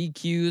were some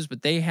DQs,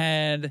 but they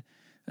had,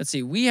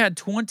 we had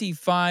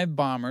 25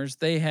 bombers.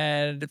 They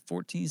had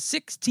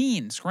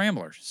 16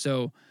 scramblers.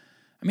 So,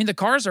 I mean, the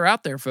cars are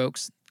out there,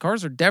 folks.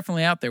 Cars are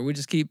definitely out there. We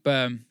just keep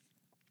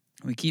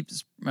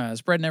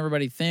spreading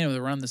everybody thin with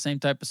around the same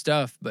type of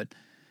stuff. But,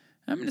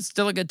 I mean, it's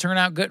still a good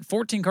turnout. Good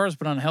 14 cars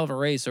put on a hell of a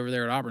race over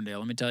there at Auburndale,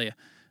 let me tell you.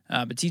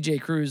 But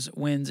TJ Cruz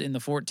wins in the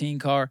 14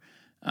 car.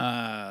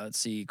 Crown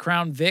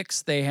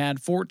Vics, they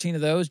had 14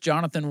 of those.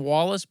 Jonathan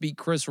Wallace beat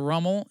Chris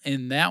Rummel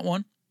in that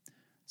one.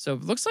 So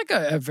it looks like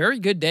a very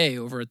good day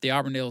over at the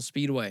Auburndale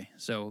Speedway.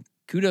 So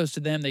kudos to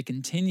them. They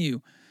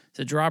continue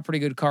to draw pretty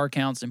good car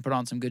counts and put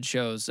on some good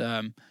shows.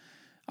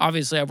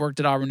 Obviously, I've worked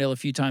at Auburndale a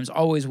few times,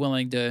 always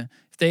willing to,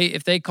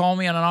 if they call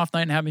me on an off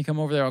night and have me come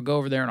over there, I'll go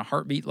over there in a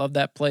heartbeat. Love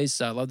that place.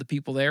 I love the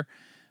people there.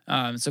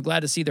 So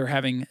glad to see they're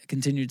having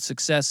continued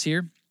success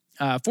here.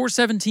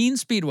 417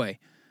 Speedway,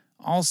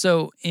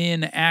 also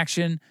in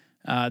action.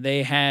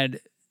 They had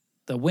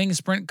the wing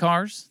sprint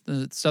cars,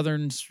 the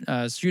Southern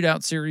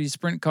Shootout Series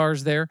sprint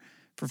cars there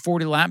for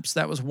 40 laps.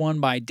 That was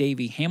won by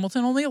Davey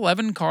Hamilton. Only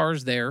 11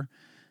 cars there.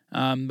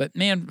 But,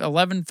 man,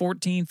 11,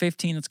 14,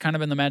 15, that's kind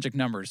of been the magic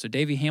number. So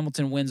Davey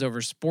Hamilton wins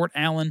over Sport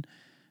Allen,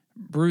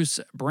 Bruce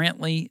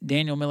Brantley,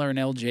 Daniel Miller, and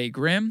L.J.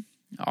 Grimm.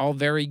 All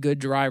very good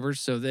drivers.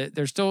 So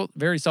they're still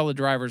very solid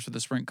drivers for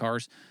the sprint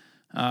cars.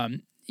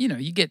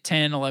 You get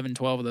 10, 11,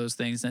 12 of those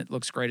things, and it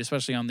looks great,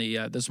 especially on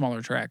the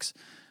smaller tracks.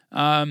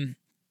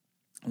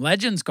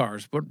 Legends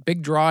cars, what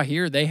big draw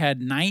here. They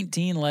had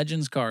 19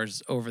 Legends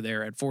cars over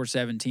there at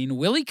 417.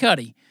 Willie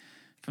Cuddy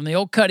from the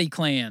old Cuddy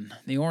clan,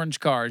 the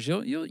orange cars.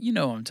 You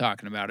know what I'm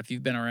talking about if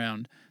you've been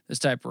around this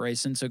type of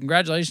racing. So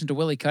congratulations to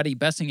Willie Cuddy,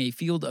 besting a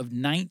field of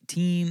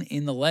 19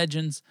 in the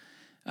Legends.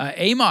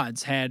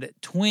 A-Mods had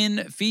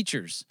twin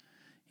features,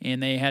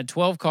 and they had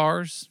 12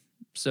 cars,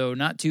 so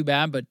not too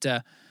bad, but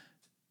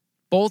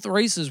both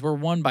races were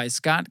won by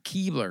Scott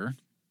Keebler,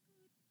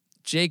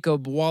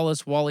 Jacob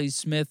Wallace, Wally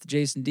Smith,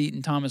 Jason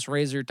Deaton, Thomas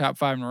Razor, top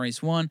five in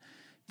race one.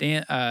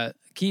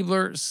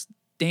 Keebler,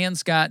 Dan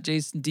Scott,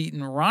 Jason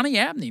Deaton, Ronnie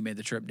Abney made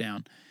the trip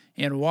down,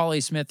 and Wally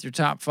Smith, your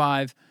top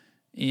five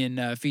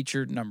in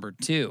feature number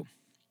 2.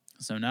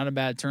 So not a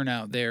bad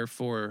turnout there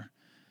for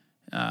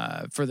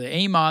the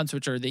A-Mods,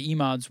 which are the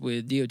E-Mods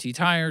with DOT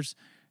tires.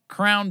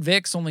 Crown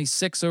Vics, only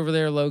 6 over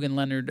there. Logan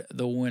Leonard,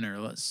 the winner.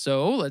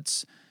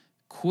 Let's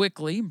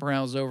quickly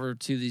browse over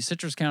to the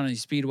Citrus County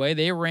Speedway.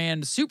 They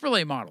ran super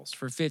late models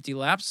for 50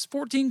 laps,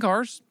 14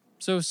 cars,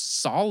 so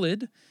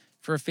solid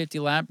for a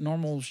 50-lap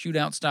normal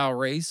shootout style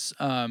race.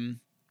 I'm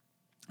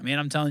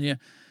telling you,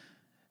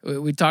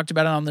 we talked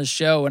about it on this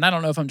show, and I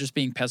don't know if I'm just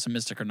being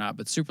pessimistic or not,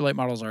 but super late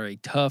models are a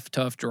tough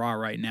draw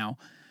right now.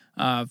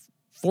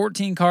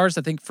 14 cars,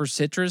 I think, for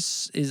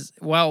Citrus is,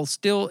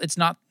 still, it's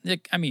not,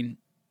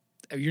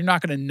 you're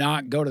not going to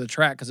not go to the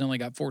track because they only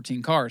got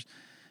 14 cars.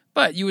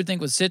 But you would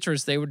think with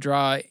Citrus, they would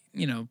draw,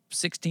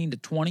 16 to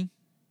 20.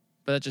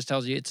 But that just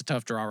tells you it's a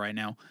tough draw right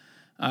now.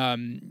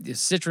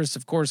 Citrus,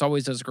 of course,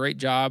 always does a great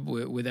job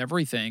with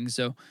everything.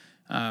 So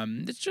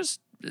it's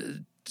just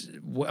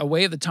a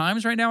way of the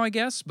times right now, I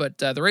guess. But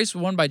the race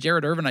was won by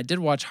Jared Irvin. I did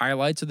watch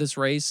highlights of this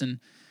race, and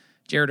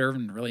Jared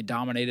Irvin really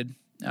dominated.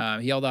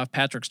 He held off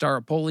Patrick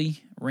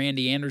Staropoli.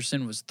 Randy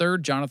Anderson was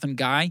third. Jonathan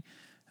Guy,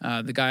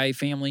 the Guy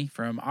family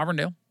from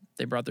Auburndale.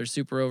 They brought their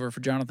super over for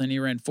Jonathan. He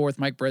ran fourth.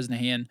 Mike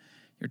Bresnahan,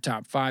 your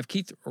top five.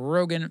 Keith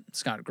Rogan,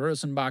 Scott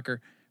Grossenbacher,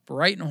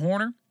 Brighton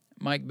Horner,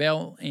 Mike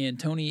Bell, and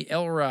Tony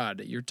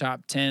Elrod, your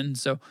top 10.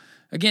 So,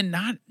 again,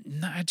 not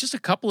just a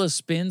couple of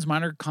spins,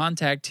 minor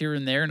contact here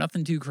and there,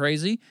 nothing too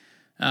crazy.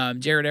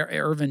 Jared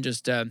Irvin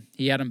just,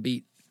 he had him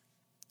beat.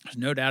 There's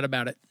no doubt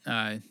about it.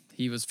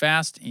 He was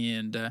fast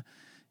and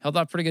held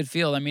off pretty good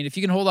field. If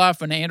you can hold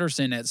off an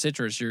Anderson at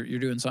Citrus, you're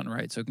doing something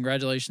right. So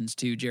congratulations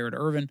to Jared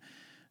Irvin.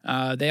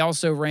 They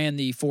also ran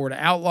the Ford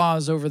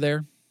Outlaws over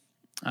there.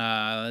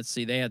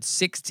 They had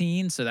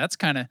 16, so that's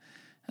kind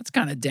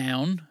of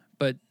down.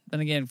 but then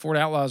again, Ford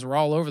Outlaws were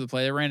all over the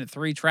place. They ran at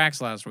 3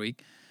 tracks last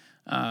week.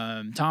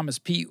 Thomas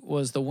Pete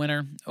was the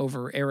winner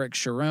over Eric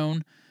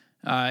Sharon.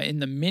 In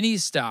the mini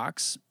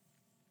stocks,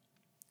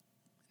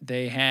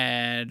 they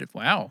had,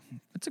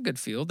 that's a good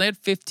field. They had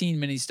 15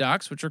 mini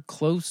stocks, which are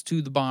close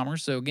to the Bomber.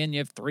 So, again, you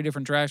have 3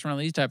 different tracks around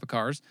these type of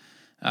cars.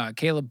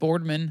 Caleb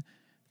Boardman,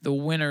 the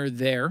winner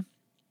there.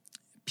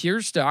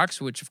 Pure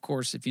stocks, which, of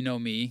course, if you know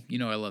me, you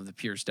know I love the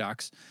pure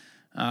stocks.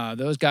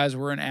 Those guys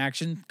were in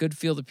action. Good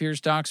field of pure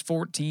stocks,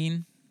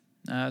 14.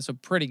 So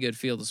pretty good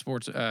field of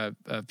sports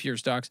pure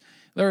stocks.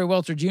 Larry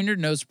Welter Jr.,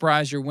 no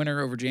surprise, your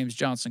winner over James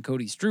Johnson,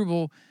 Cody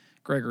Struble,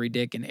 Gregory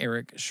Dick, and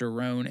Eric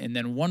Sharon. And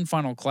then one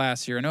final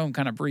class here. I know I'm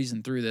kind of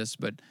breezing through this,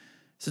 but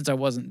since I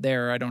wasn't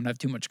there, I don't have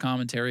too much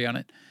commentary on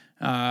it.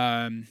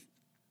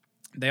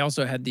 They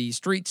also had the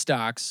street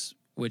stocks,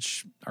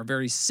 which are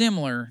very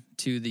similar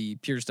to the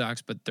pure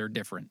stocks, but they're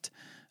different.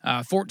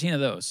 14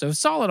 of those. So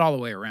solid all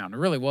the way around. It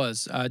really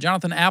was.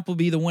 Jonathan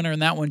Appleby, the winner in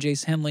that one.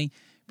 Jace Henley,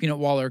 Peanut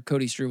Waller,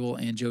 Cody Struble,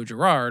 and Joe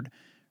Girard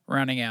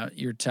rounding out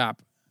your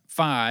top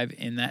 5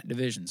 in that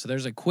division. So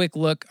there's a quick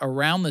look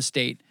around the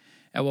state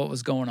at what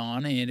was going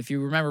on. And if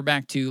you remember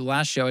back to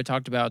last show, I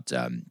talked about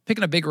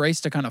picking a big race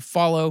to kind of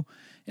follow.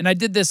 And I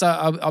did this,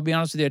 I'll be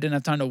honest with you, I didn't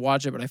have time to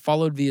watch it, but I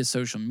followed via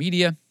social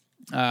media.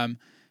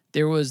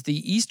 There was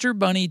the Easter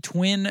Bunny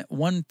Twin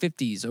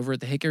 150s over at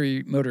the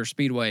Hickory Motor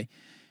Speedway.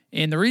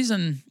 And the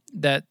reason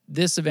that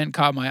this event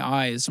caught my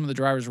eye is some of the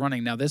drivers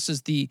running. Now, this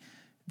is the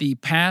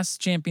past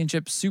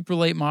championship super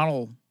late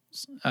model,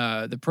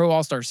 the Pro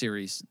All-Star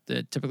Series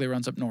that typically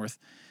runs up north.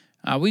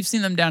 We've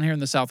seen them down here in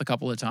the south a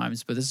couple of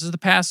times, but this is the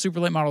past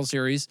super late model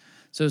series.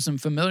 So some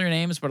familiar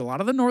names, but a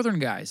lot of the northern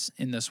guys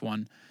in this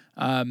one.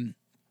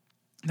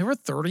 There were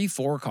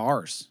 34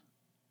 cars.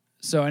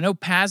 So I know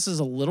PASS is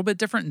a little bit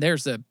different.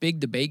 There's a big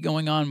debate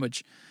going on,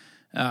 which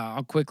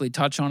I'll quickly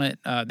touch on it.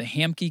 The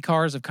Hamke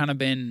cars have kind of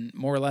been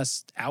more or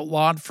less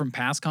outlawed from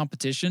PASS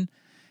competition.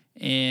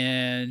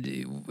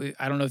 And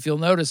I don't know if you'll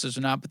notice this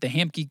or not, but the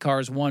Hamke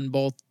cars won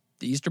both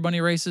the Easter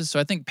Bunny races. So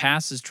I think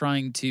PASS is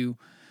trying to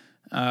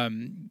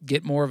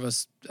get more of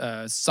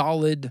a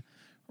solid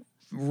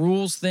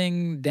rules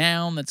thing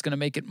down that's going to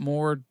make it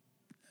more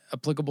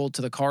applicable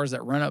to the cars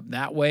that run up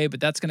that way. But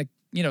that's going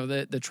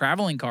to, the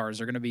traveling cars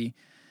are going to be,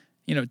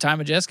 Ty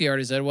Majeski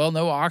already said, well,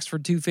 no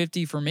Oxford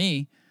 250 for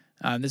me.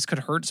 This could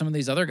hurt some of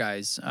these other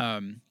guys.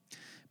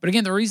 But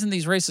again, the reason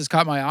these races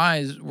caught my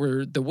eyes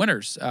were the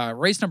winners.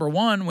 Race number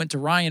 1 went to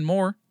Ryan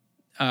Moore,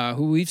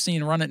 who we've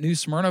seen run at New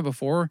Smyrna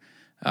before,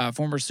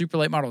 former super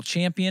late model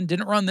champion.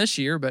 Didn't run this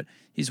year, but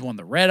he's won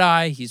the Red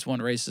Eye. He's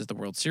won races at the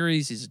World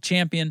Series. He's a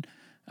champion.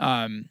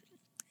 And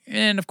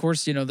of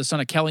course, the son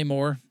of Kelly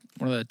Moore,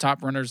 one of the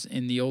top runners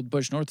in the old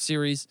Busch North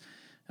Series.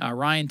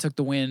 Ryan took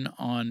the win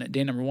on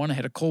day number 1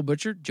 ahead of Cole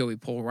Butcher, Joey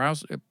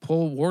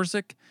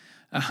Polwarzik,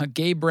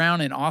 Gabe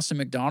Brown, and Austin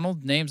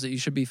McDonald, names that you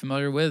should be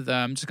familiar with.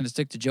 I'm just going to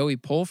stick to Joey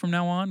Pole from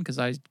now on because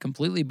I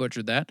completely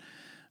butchered that,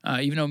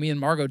 even though me and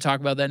Margot talk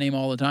about that name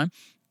all the time.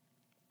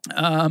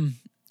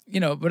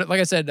 But like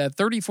I said,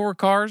 34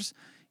 cars.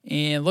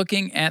 And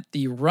looking at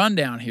the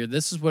rundown here,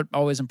 this is what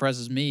always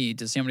impresses me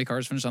to see how many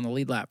cars finished on the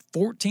lead lap.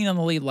 14 on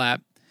the lead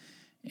lap,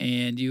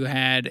 and you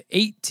had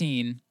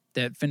 18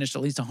 that finished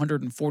at least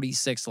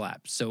 146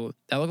 laps. So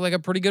that looked like a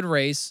pretty good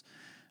race.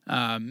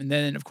 And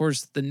then, of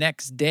course, the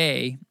next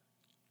day,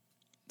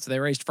 so they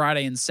raced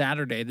Friday and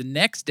Saturday. The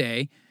next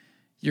day,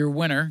 your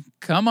winner,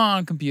 come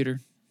on,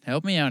 computer,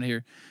 help me out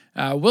here,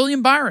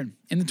 William Byron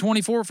in the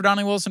 24 for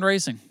Donnie Wilson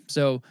Racing.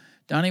 So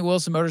Donnie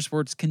Wilson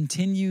Motorsports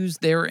continues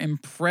their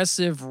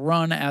impressive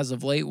run as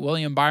of late.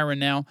 William Byron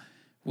now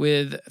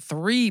with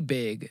 3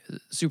 big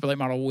super late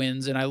model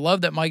wins. And I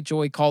love that Mike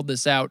Joy called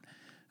this out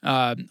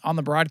on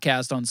the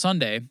broadcast on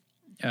Sunday,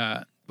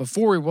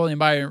 before William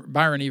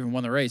Byron even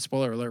won the race.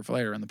 Spoiler alert for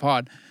later in the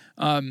pod.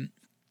 When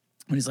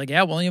he's like,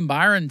 yeah, William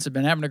Byron's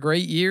been having a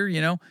great year,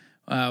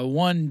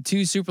 won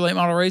 2 super late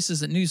model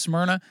races at New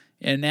Smyrna,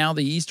 and now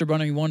the Easter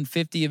Bunny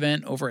 150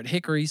 event over at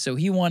Hickory. So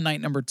he won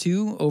night number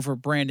 2 over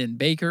Brandon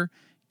Baker,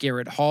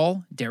 Garrett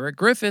Hall, Derek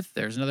Griffith,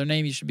 there's another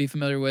name you should be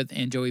familiar with,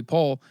 and Joey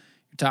Pole.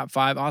 Your top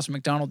 5, Austin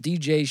McDonald,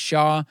 DJ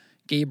Shaw,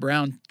 Gabe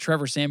Brown,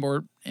 Trevor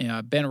Sambor,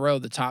 Ben Rowe,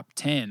 the top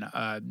 10.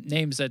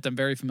 Names that I'm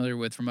very familiar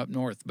with from up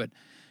north. But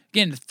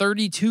again,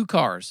 32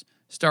 cars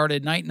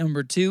started night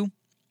number 2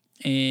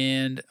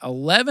 and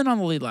 11 on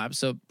the lead lap.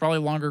 So probably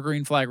longer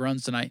green flag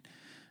runs tonight.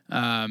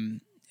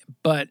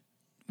 But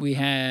we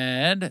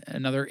had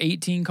another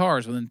 18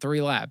 cars within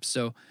 3 laps.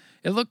 So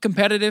it looked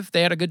competitive.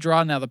 They had a good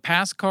draw. Now the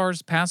past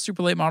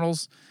super late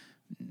models,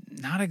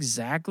 not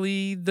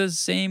exactly the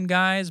same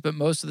guys, but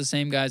most of the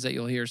same guys that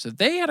you'll hear. So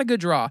they had a good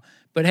draw.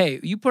 But hey,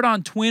 you put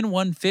on twin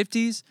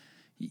 150s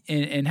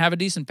and have a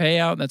decent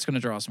payout, that's going to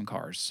draw some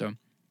cars. So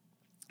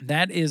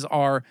that is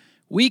our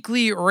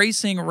weekly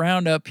racing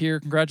roundup here.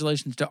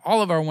 Congratulations to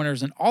all of our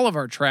winners and all of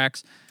our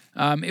tracks.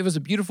 It was a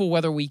beautiful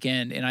weather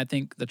weekend, and I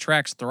think the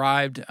tracks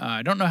thrived.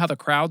 I don't know how the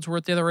crowds were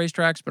at the other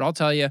racetracks, but I'll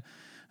tell you,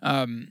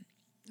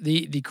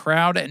 the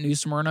crowd at New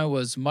Smyrna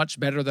was much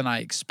better than I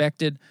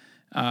expected.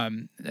 I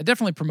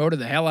definitely promoted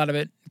the hell out of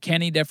it.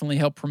 Kenny definitely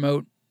helped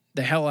promote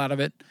the hell out of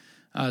it.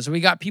 So we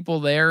got people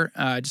there.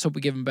 I just hope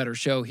we give them a better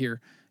show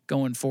here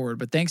going forward.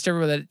 But thanks to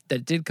everybody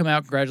that did come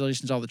out.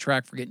 Congratulations all the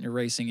track for getting your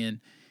racing in.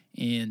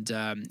 And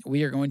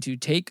we are going to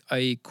take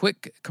a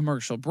quick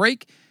commercial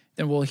break.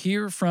 Then we'll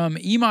hear from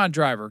E-Mod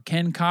Driver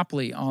Ken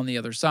Copley on the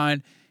other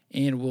side,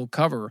 and we'll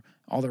cover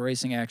all the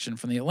racing action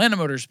from the Atlanta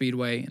Motor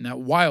Speedway and that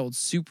wild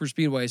super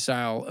speedway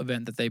style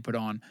event that they put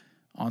on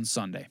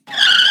Sunday.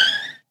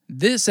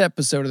 This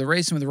episode of the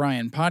Racing with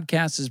Ryan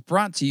podcast is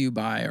brought to you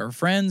by our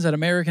friends at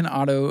American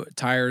Auto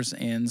Tires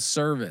and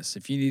Service.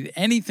 If you need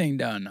anything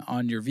done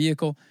on your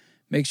vehicle,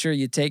 make sure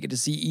you take it to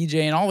see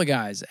EJ and all the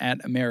guys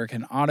at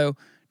American Auto.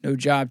 No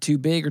job too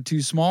big or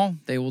too small.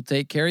 They will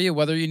take care of you,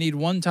 whether you need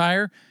one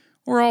tire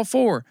or all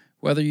four.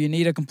 Whether you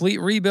need a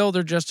complete rebuild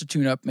or just a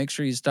tune-up, make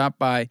sure you stop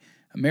by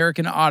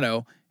American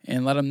Auto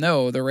and let them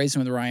know the Racing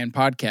with Ryan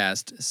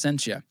podcast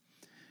sent you.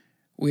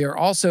 We are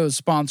also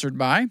sponsored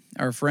by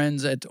our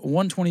friends at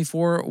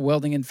 124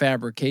 Welding and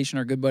Fabrication,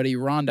 our good buddy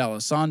Ron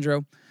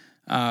D'Alessandro.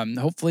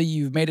 Hopefully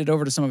you've made it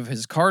over to some of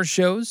his car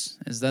shows,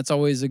 as that's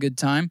always a good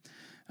time.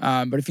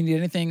 But if you need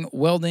anything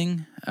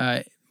welding,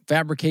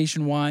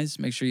 fabrication-wise,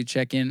 make sure you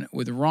check in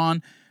with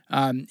Ron.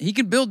 He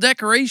can build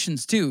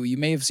decorations, too. You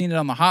may have seen it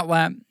on the Hot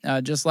Lap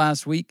just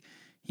last week.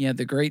 He had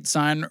the great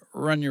sign,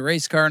 "Run your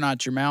race car,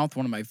 not your mouth,"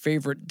 one of my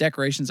favorite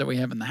decorations that we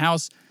have in the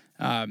house.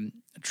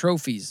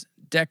 Trophies,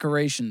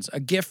 decorations, a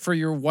gift for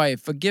your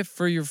wife, a gift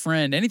for your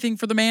friend, anything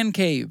for the man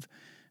cave.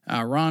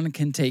 Ron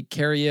can take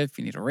care of you if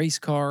you need a race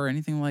car or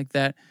anything like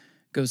that.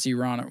 Go see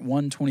Ron at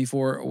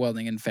 124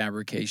 Welding and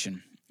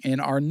Fabrication.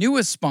 And our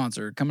newest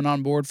sponsor coming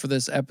on board for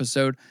this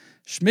episode,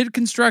 Schmid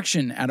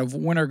Construction out of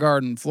Winter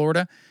Garden,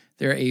 Florida.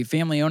 They're a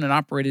family-owned and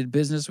operated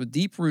business with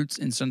deep roots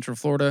in Central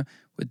Florida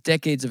with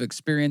decades of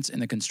experience in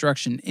the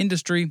construction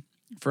industry.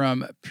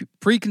 From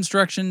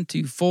pre-construction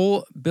to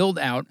full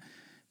build-out,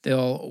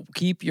 they'll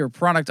keep your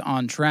product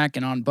on track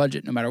and on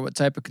budget no matter what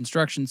type of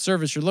construction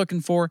service you're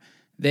looking for.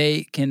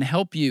 They can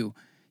help you.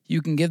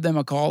 You can give them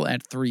a call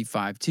at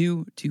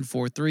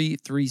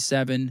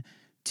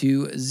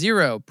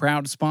 352-243-3720.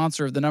 Proud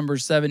sponsor of the number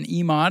 7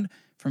 E-Mod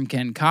from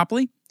Ken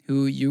Copley,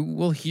 who you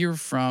will hear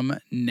from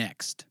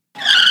next.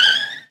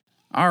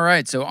 All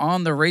right, so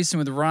on the Racing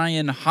with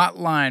Ryan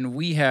hotline,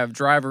 we have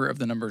driver of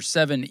the number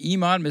 7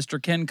 E-Mod, Mr.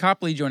 Ken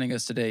Copley, joining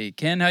us today.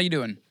 Ken, how you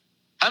doing?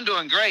 I'm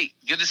doing great.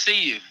 Good to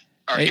see you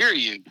or hear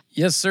you.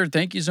 Yes, sir.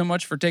 Thank you so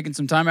much for taking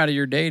some time out of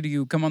your day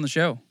to come on the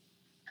show.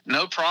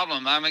 No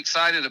problem. I'm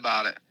excited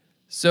about it.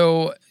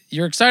 So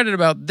you're excited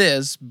about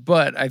this,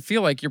 but I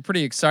feel like you're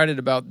pretty excited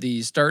about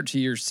the start to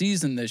your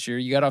season this year.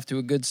 You got off to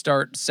a good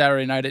start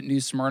Saturday night at New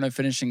Smyrna,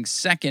 finishing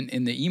second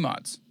in the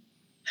E-Mods.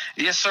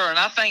 Yes, sir. And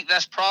I think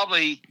that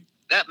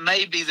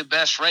may be the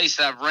best race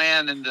I've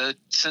ran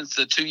since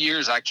the 2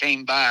 years I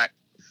came back.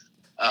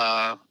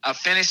 I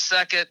finished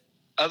second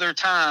other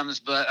times,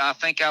 but I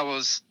think I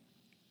was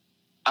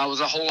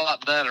a whole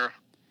lot better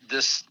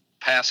this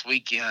past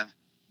weekend.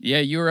 Yeah,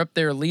 you were up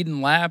there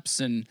leading laps,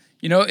 and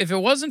if it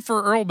wasn't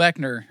for Earl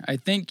Beckner, I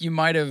think you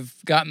might have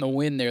gotten the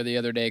win there the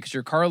other day because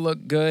your car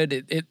looked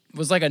good. It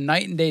was like a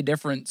night and day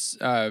difference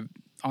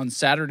on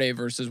Saturday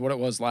versus what it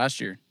was last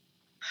year.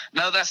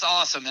 No, that's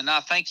awesome, and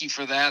I thank you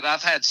for that.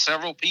 I've had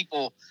several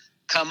people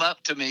come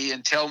up to me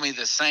and tell me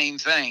the same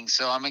thing,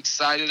 so I'm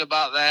excited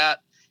about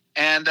that.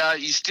 And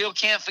you still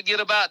can't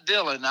forget about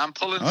Dylan. I'm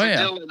pulling for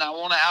Dylan. I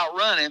want to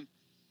outrun him,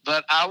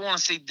 but I want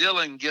to see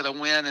Dylan get a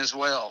win as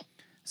well.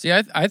 See,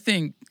 I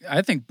think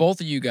both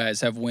of you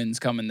guys have wins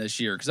coming this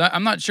year because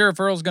I'm not sure if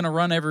Earl's going to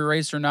run every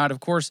race or not. Of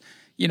course,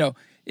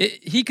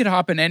 he could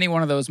hop in any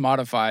one of those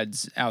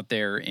modifieds out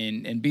there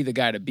and be the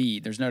guy to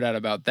beat. There's no doubt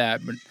about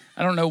that. But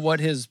I don't know what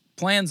his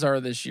plans are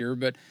this year.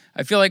 But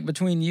I feel like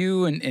between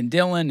you and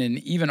Dylan and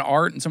even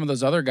Art and some of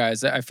those other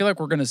guys, I feel like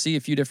we're going to see a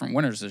few different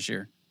winners this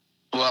year.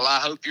 Well, I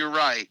hope you're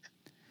right.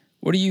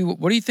 What do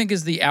you think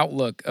is the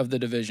outlook of the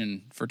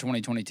division for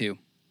 2022?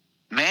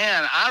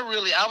 Man,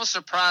 I was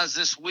surprised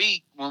this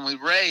week when we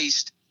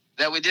raced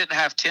that we didn't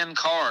have 10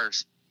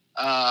 cars.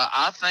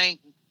 I think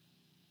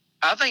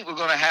we're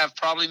going to have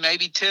probably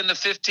maybe 10 to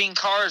 15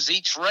 cars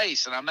each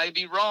race, and I may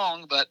be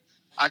wrong, but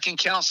I can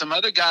count some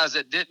other guys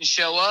that didn't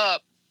show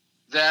up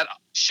that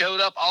showed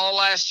up all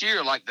last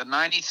year, like the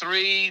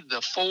 93,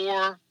 the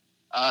 4,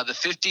 the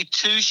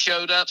 52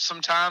 showed up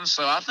sometimes,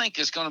 so I think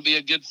it's going to be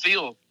a good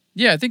field.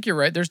 Yeah, I think you're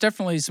right. There's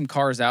definitely some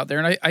cars out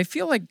there, and I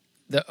feel like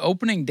the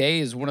opening day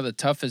is one of the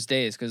toughest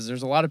days because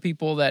there's a lot of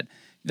people that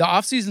the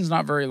off season's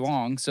not very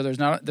long. So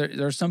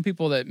there's some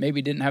people that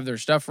maybe didn't have their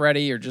stuff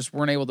ready or just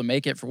weren't able to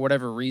make it for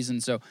whatever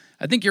reason. So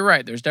I think you're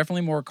right. There's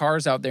definitely more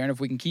cars out there. And if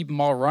we can keep them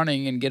all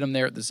running and get them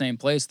there at the same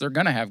place, they're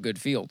going to have good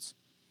fields.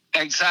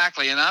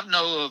 Exactly. And I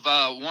know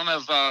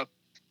of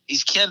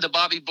he's kin to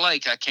Bobby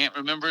Blake. I can't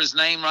remember his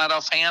name right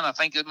offhand. I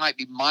think it might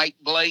be Mike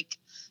Blake,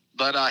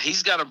 but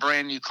he's got a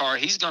brand new car.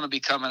 He's going to be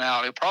coming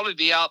out. He'll probably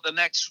be out the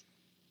next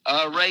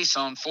race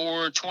on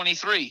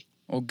 423.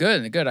 Well,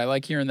 good. I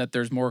like hearing that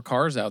there's more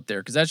cars out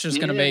there because that's just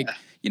going to make,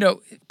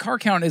 car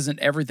count isn't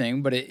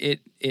everything, but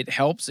it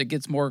helps. It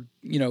gets more,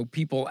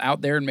 people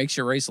out there and makes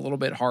your race a little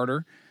bit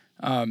harder.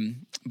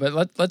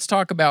 But let's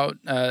talk about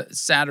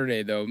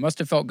Saturday, though. It must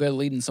have felt good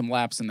leading some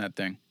laps in that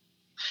thing.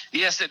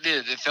 Yes, it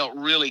did. It felt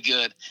really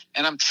good.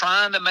 And I'm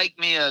trying to make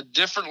me a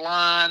different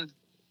line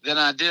than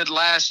I did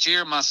last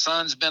year. My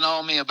son's been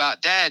on me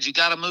about, Dad, you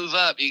got to move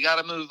up. You got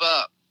to move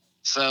up.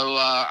 So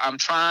I'm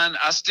trying.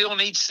 I still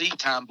need seat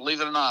time, believe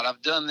it or not.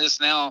 I've done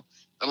this now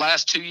the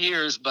last 2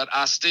 years, but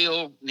I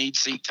still need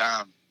seat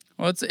time.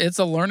 Well, it's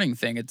a learning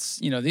thing.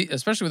 It's,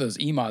 especially with those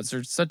E-Mods,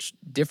 they're such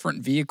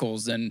different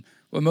vehicles than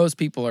what most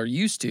people are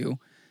used to.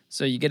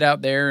 So you get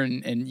out there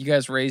and you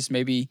guys race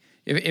maybe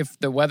if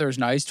the weather is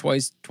nice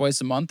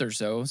twice a month or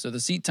so. So the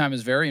seat time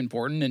is very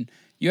important, and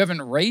you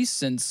haven't raced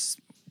since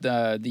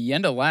the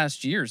end of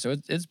last year. So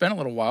it's been a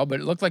little while, but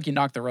it looked like you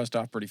knocked the rust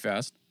off pretty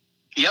fast.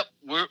 Yep,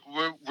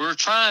 we're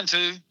trying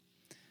to.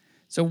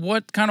 So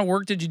what kind of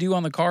work did you do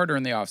on the car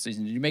during the off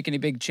season? Did you make any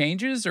big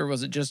changes, or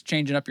was it just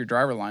changing up your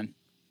driver line?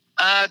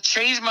 I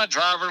changed my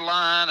driver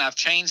line. I've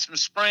changed some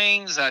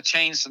springs. I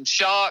changed some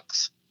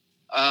shocks.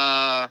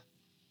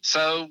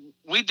 So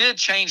we did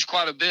change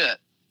quite a bit.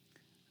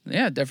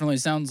 Yeah, it definitely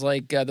sounds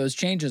like those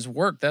changes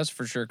work, that's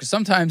for sure. Because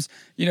sometimes,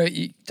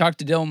 you talk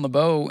to Dylan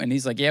LeBeau, and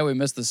he's like, yeah, we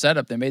missed the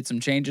setup. They made some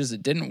changes.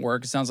 It didn't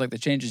work. It sounds like the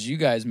changes you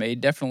guys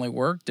made definitely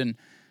worked. And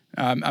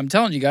I'm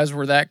telling you guys,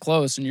 we're that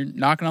close, and you're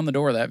knocking on the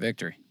door of that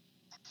victory.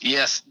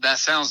 Yes, that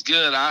sounds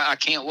good. I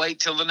can't wait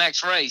till the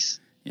next race.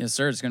 Yes,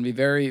 sir. It's going to be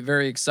very,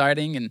 very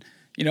exciting. And,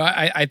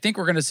 I think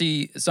we're going to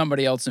see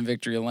somebody else in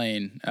victory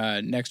lane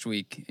next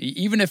week,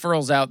 even if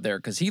Earl's out there,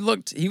 because he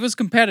was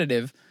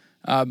competitive.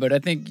 But I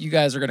think you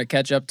guys are going to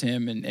catch up to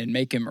him and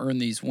make him earn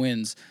these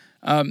wins.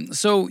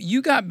 So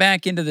you got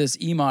back into this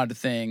E-Mod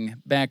thing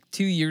back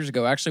 2 years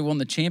ago, actually won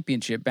the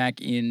championship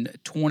back in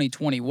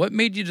 2020. What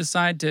made you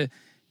decide to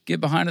get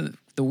behind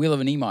the wheel of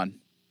an E-Mod?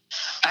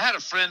 I had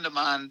a friend of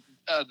mine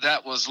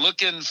that was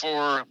looking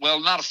for, well,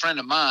 not a friend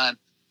of mine,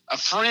 a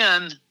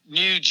friend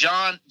knew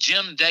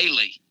Jim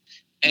Daly,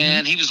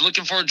 and he was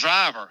looking for a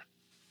driver.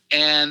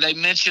 And they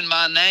mentioned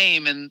my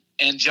name, and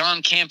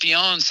John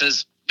Campion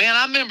says, man,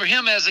 I remember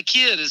him as a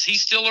kid. Is he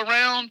still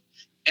around?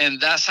 And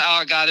that's how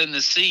I got in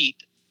the seat.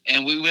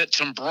 And we went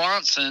to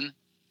Bronson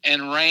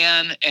and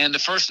ran. And the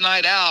first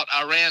night out,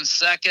 I ran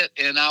second,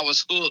 and I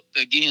was hooked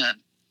again.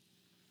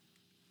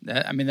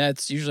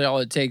 That's usually all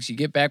it takes. You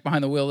get back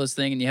behind the wheel of this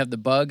thing, and you have the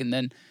bug, and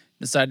then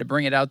decide to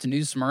bring it out to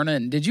New Smyrna.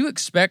 And did you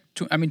expect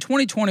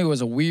 2020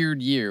 was a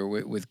weird year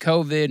with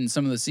COVID and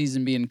some of the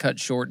season being cut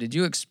short. Did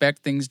you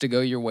expect things to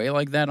go your way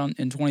like that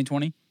in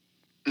 2020?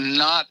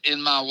 Not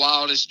in my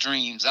wildest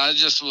dreams. I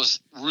just was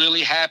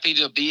really happy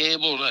to be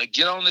able to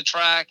get on the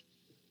track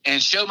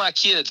and show my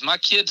kids. My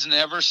kids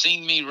never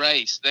seen me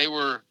race.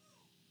 A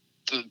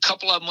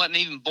couple of them wasn't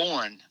even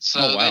born.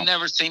 So They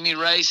never seen me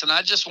race. And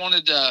I just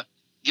wanted to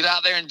get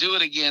out there and do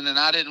it again. And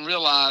I didn't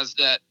realize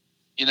that,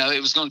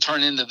 it was going to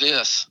turn into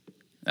this.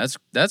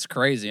 That's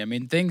crazy.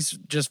 Things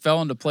just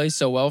fell into place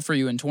so well for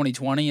you in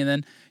 2020. And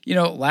then,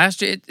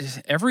 last year,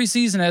 every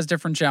season has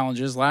different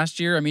challenges. Last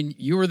year,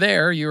 you were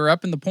there, you were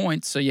up in the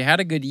points, so you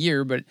had a good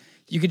year, but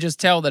you could just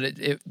tell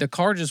that the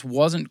car just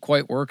wasn't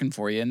quite working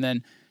for you. And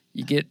then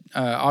you get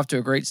off to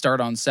a great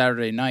start on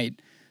Saturday night.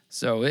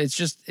 So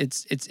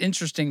it's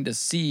interesting to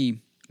see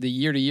the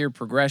year-to-year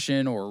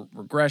progression or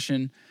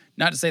regression.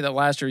 Not to say that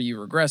last year you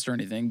regressed or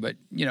anything, but,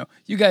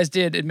 you guys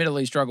did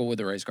admittedly struggle with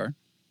the race car.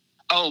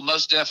 Oh,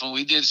 most definitely.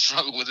 We did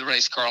struggle with the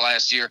race car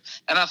last year.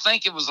 And I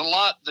think it was a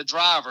lot the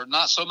driver,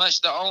 not so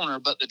much the owner,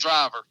 but the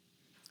driver.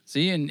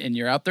 See, and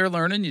you're out there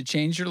learning, you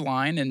changed your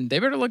line, and they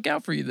better look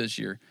out for you this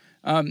year.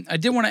 I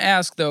did want to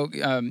ask, though,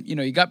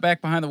 you got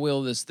back behind the wheel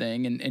of this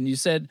thing, and you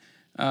said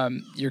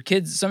some of your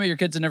kids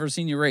have never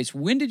seen you race.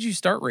 When did you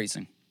start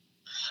racing?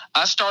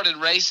 I started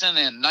racing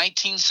in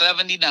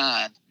 1979.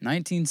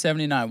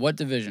 1979. What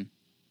division?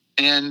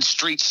 In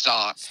street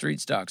stock. Street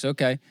stocks,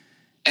 okay.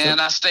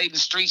 And I stayed in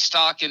street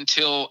stock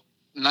until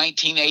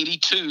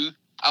 1982.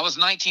 I was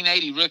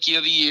 1980 Rookie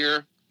of the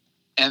Year.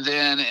 And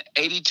then in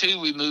 82,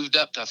 we moved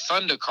up to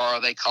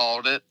Thundercar, they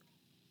called it.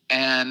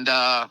 And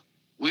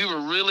we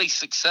were really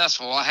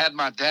successful. I had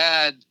my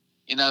dad,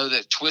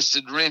 that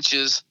twisted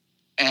wrenches,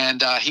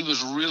 and he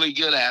was really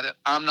good at it.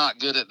 I'm not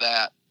good at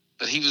that.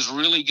 But he was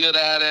really good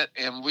at it,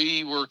 and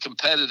we were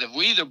competitive.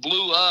 We either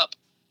blew up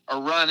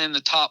or run in the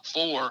top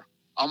 4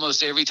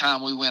 almost every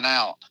time we went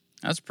out.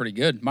 That's pretty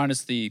good,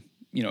 minus the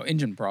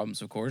engine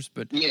problems, of course.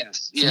 But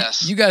yes.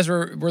 You guys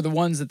were the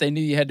ones that they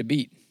knew you had to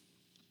beat.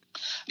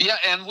 Yeah,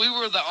 and we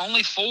were the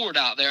only Ford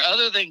out there,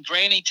 other than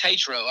Granny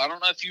Tatro. I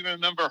don't know if you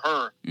remember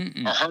her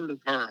or heard of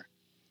her.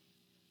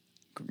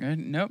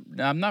 Nope,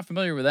 I'm not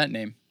familiar with that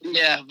name.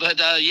 Yeah, but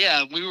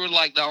we were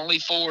like the only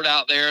Ford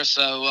out there.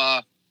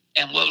 So,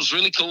 and what was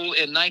really cool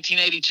in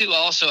 1982,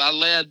 also I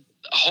led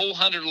a whole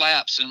 100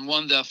 laps and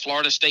won the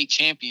Florida State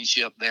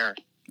Championship there.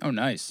 Oh,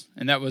 nice!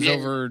 And that was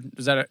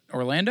was that at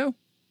Orlando?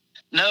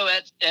 No,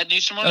 at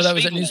New Smyrna. Oh, that Speedway.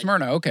 was at New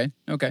Smyrna. Okay.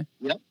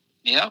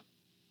 Yep.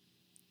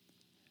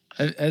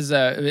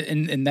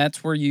 And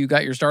that's where you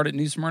got your start at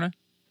New Smyrna?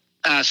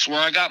 I swear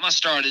I got my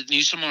start at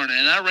New Smyrna,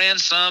 and I ran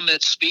some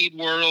at Speed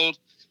World,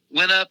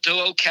 went up to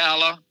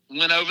Ocala,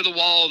 went over the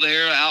wall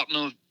there out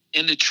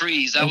in the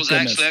trees. I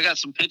got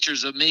some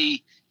pictures of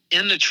me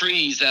in the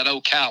trees at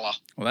Ocala.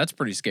 Well, that's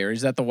pretty scary.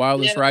 Is that the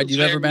wildest ride you've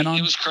ever been on?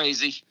 It was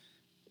crazy.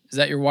 Is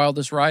that your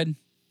wildest ride?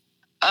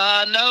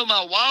 No,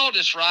 my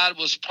wildest ride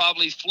was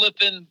probably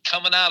flipping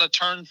coming out of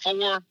turn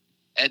 4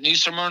 at New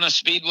Smyrna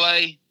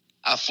Speedway.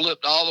 I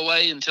flipped all the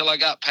way until I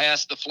got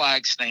past the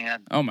flag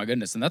stand. Oh, my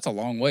goodness. And that's a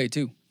long way,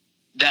 too.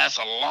 That's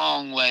a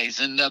long ways.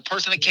 And the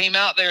person that came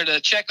out there to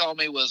check on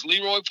me was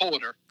Leroy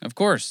Porter. Of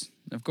course.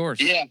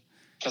 Yeah,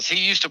 because he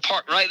used to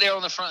park right there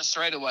on the front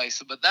straightaway.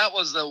 But that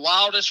was the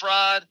wildest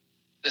ride.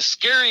 The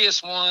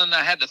scariest one,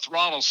 I had the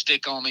throttle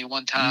stick on me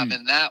one time,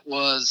 and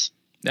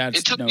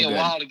it took me a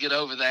while to get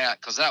over that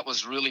because that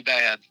was really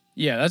bad.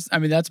 Yeah,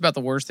 that's about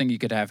the worst thing you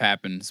could have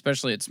happen,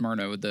 especially at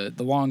Smyrna with the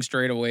long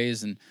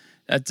straightaways. And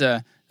that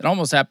it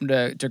almost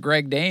happened to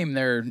Greg Dame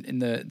there in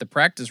the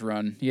practice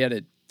run. He had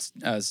it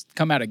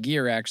come out of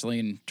gear, actually,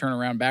 and turn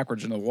around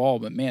backwards into the wall.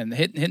 But, man,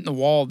 hitting the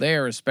wall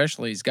there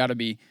especially has got to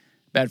be a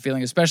bad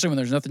feeling, especially when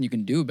there's nothing you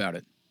can do about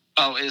it.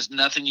 Oh, there's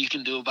nothing you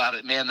can do about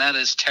it, man. That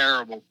is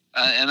terrible.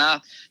 And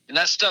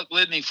that stuck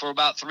with me for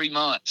about 3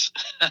 months.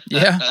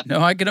 Yeah, no,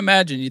 I can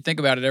imagine. You think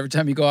about it every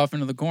time you go off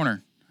into the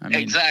corner.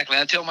 Exactly.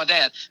 I tell my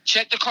dad,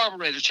 check the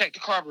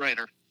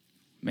carburetor.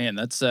 Man,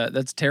 that's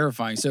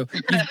terrifying. So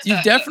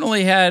you've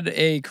definitely had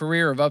a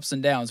career of ups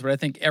and downs, but I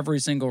think every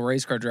single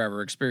race car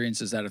driver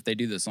experiences that if they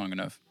do this long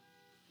enough.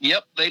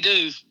 Yep, they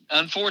do,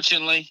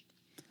 unfortunately.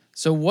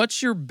 So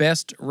what's your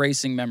best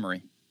racing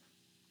memory?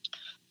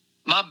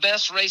 My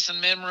best racing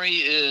memory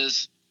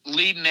is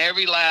leading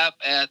every lap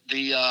at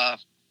the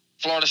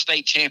Florida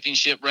State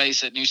Championship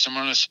race at New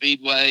Smyrna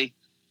Speedway.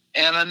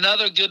 And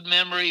another good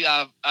memory,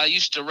 I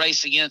used to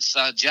race against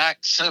Jack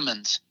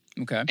Simmons.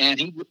 Okay. And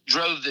he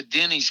drove the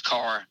Denny's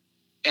car.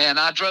 And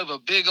I drove a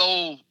big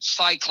old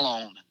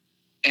Cyclone.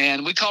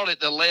 And we called it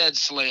the lead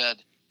sled.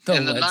 The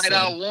night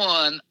I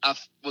won, I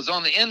was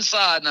on the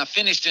inside, and I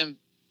finished him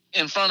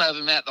in front of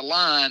him at the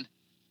line.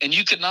 And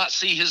you could not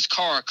see his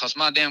car because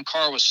my damn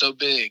car was so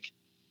big.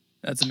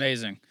 That's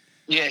amazing.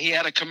 Yeah, he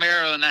had a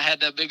Camaro, and I had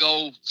that big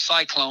old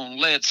Cyclone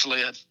lead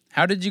sled.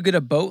 How did you get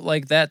a boat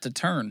like that to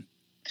turn?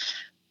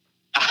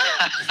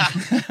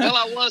 Well,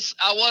 I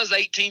was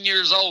 18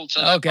 years old,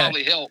 so that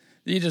probably helped.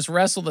 You just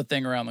wrestle the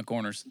thing around the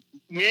corners.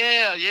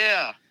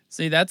 Yeah.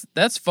 See,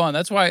 that's fun.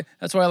 That's why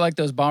I like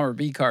those Bomber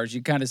B cars.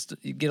 You kind of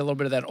you get a little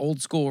bit of that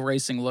old school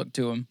racing look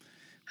to them.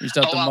 You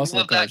still have the muscle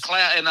I love cars. That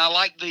class, and I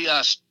like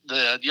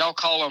the y'all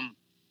call them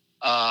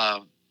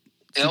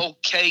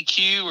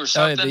LKQ or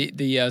something. Oh,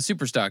 the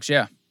Super Stocks,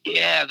 yeah.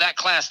 Yeah, that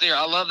class there.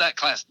 I love that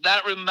class.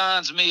 That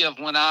reminds me of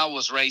when I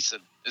was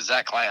racing. Is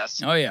that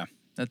class? Oh yeah,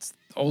 that's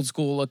old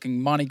school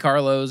looking Monte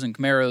Carlos and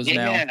Camaros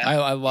now.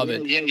 I love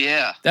it.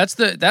 Yeah. That's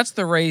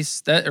the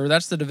race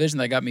that's the division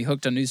that got me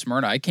hooked on New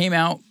Smyrna. I came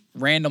out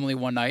randomly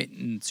one night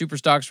and Super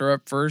Stocks were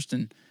up first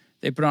and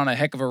they put on a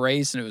heck of a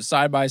race and it was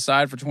side by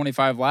side for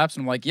 25 laps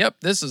and I'm like, yep,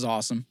 this is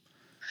awesome.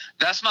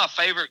 That's my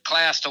favorite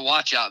class to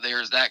watch out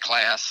there is that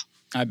class.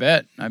 I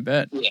bet.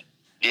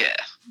 Yeah.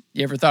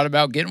 You ever thought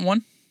about getting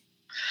one?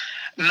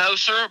 No,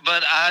 sir,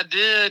 but I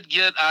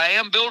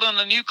am building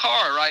a new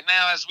car right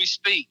now as we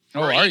speak.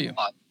 Oh, are you?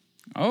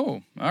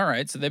 Oh, all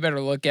right. So they better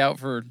look out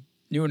for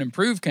new and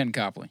improved Ken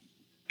Copley.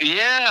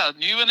 Yeah,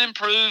 new and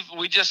improved.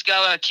 We just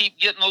got to keep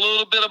getting a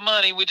little bit of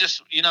money. We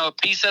just, a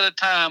piece at a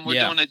time.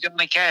 We're doing the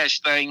Johnny Cash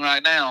thing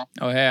right now.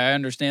 Oh, hey, I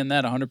understand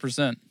that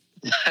 100%.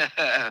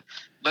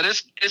 But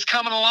it's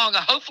coming along.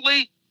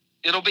 Hopefully,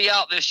 it'll be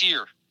out this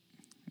year.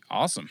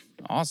 Awesome.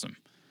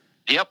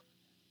 Yep.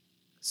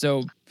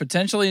 So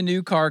potentially a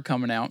new car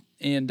coming out.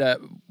 And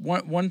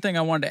one thing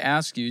I wanted to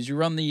ask you is you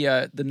run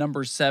the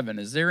number 7.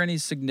 Is there any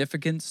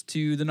significance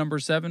to the number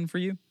 7 for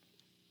you?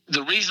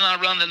 The reason I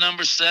run the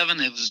number 7,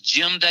 it was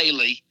Jim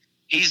Daly.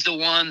 He's the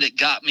one that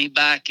got me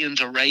back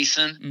into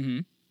racing. Mm-hmm.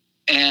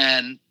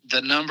 And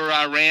the number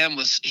I ran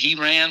was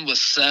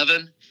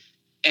 7.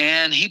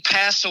 And he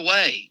passed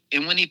away.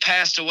 And when he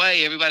passed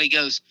away, everybody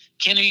goes,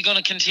 Ken, are you going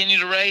to continue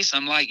to race?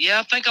 I'm like, yeah,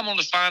 I think I'm going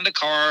to find a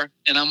car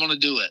and I'm going to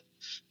do it.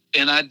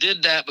 And I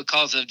did that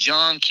because of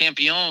John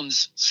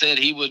Campione's said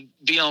he would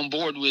be on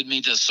board with me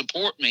to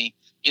support me,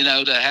 to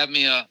have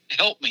me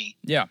help me.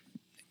 Yeah.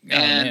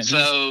 And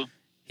so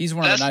he's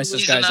one of the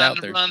nicest guys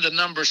out there. I run the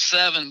number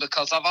 7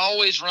 because I've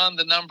always run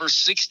the number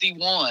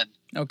 61.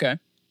 Okay.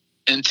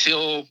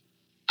 Until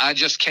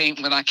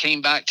when I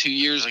came back 2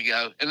 years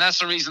ago. And that's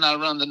the reason I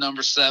run the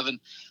number 7.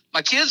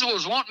 My kids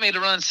was wanting me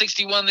to run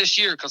 61 this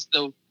year because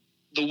the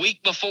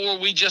week before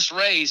we just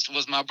raced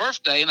was my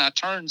birthday and I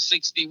turned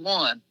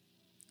 61.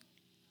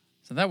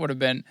 So that would have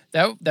been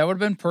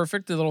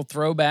perfect. The little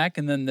throwback,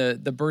 and then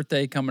the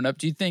birthday coming up.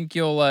 Do you think are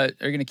you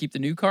going to keep the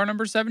new car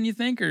number 7? You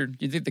think, or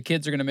do you think the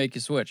kids are going to make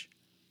you switch?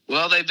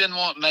 Well, they've been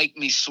wanting to make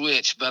me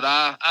switch, but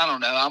I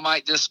don't know. I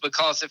might just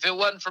because if it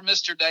wasn't for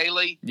Mr.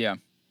 Daly, yeah,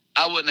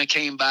 I wouldn't have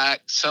came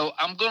back. So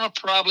I'm going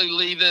to probably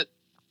leave it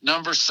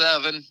number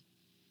 7.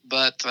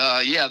 But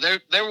yeah,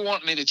 they were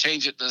wanting me to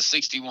change it to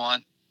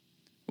 61.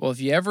 Well, if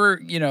you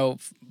ever,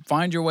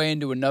 find your way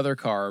into another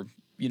car,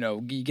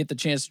 you get the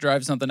chance to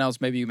drive something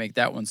else, maybe you make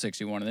that one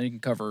 61, and then you can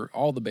cover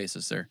all the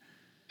bases there.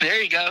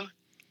 There you go.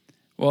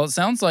 Well, it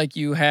sounds like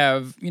you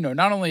have,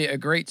 not only a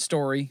great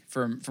story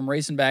from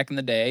racing back in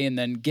the day and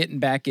then getting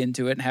back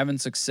into it and having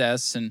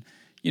success. And,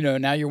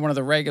 now you're one of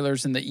the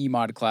regulars in the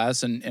E-Mod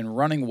class and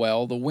running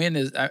well. The win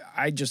is,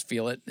 I just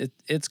feel it.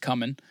 It's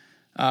coming.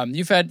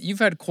 You've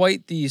had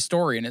quite the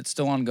story, and it's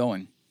still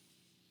ongoing.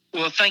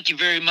 Well, thank you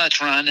very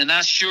much, Ryan. And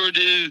I sure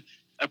do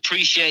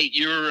appreciate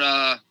your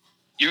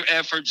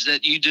efforts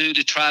that you do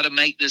to try to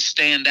make this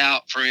stand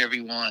out for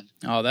everyone.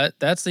 Oh,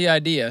 that's the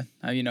idea.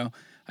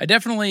 I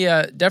definitely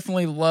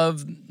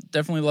love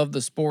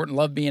the sport and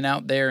love being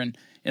out there, and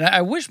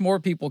I wish more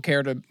people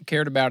cared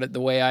about it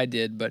the way I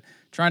did, but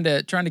trying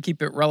to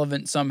keep it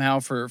relevant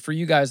somehow for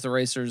you guys, the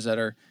racers that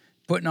are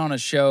putting on a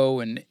show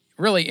and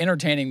really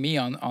entertaining me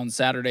on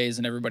Saturdays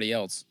and everybody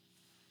else.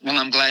 Well,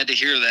 I'm glad to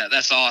hear that.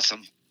 That's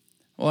awesome.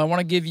 Well, I want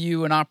to give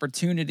you an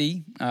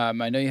opportunity.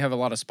 I know you have a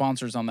lot of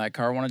sponsors on that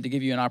car. I wanted to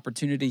give you an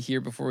opportunity here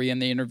before we end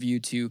the interview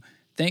to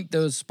thank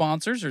those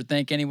sponsors or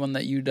thank anyone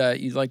that you'd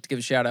like to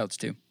give shout-outs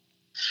to.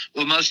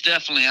 Well, most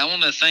definitely. I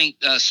want to thank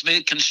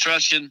Smith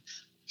Construction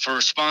for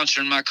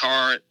sponsoring my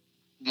car,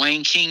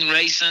 Wayne King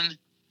Racing,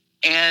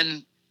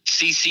 and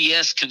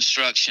CCS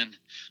Construction.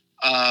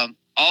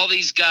 All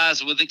these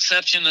guys, with the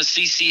exception of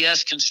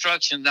CCS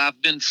Construction,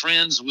 I've been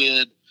friends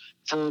with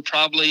for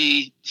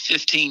probably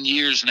 15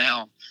 years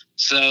now.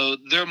 So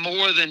they're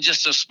more than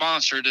just a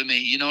sponsor to me.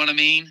 You know what I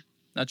mean?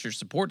 That's your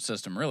support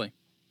system, really.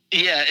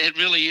 Yeah, it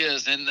really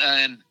is.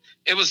 And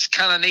it was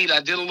kind of neat. I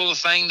did a little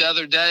thing the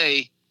other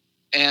day,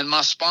 and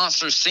my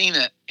sponsor seen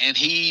it, and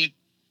he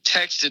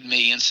texted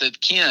me and said,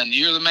 "Ken,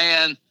 you're the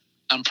man.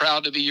 I'm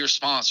proud to be your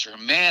sponsor."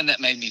 Man, that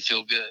made me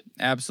feel good.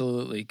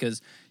 Absolutely,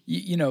 because,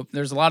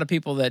 there's a lot of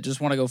people that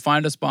just want to go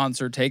find a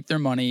sponsor, take their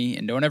money,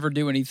 and don't ever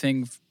do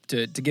anything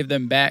to give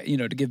them back,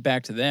 to give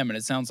back to them. And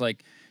it sounds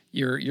like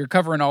you're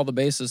covering all the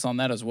bases on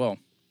that as well.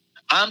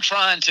 I'm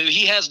trying to.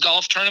 He has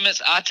golf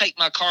tournaments. I take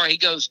my car. He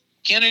goes,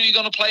 "Ken, are you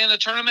going to play in the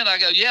tournament?" I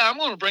go, "Yeah, I'm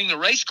going to bring the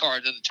race car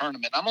to the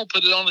tournament. I'm going to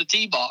put it on the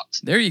tee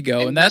box." There you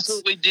go. And that's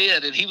what we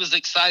did. And he was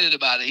excited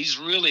about it. He's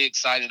really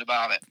excited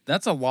about it.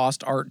 That's a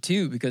lost art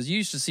too, because you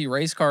used to see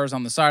race cars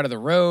on the side of the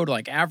road,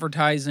 like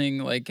advertising,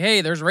 like,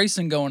 hey, there's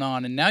racing going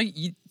on. And now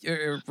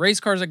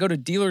race cars that go to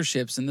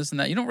dealerships and this and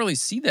that, you don't really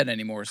see that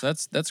anymore. So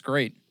that's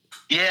great.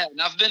 Yeah,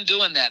 and I've been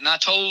doing that. And I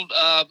told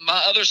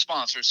my other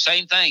sponsors,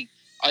 same thing.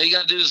 All you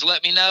got to do is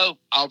let me know.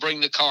 I'll bring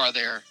the car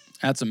there.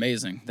 That's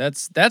amazing.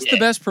 That's the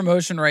best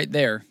promotion right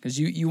there, because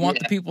you want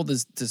the people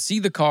to see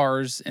the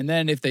cars, and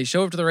then if they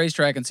show up to the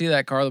racetrack and see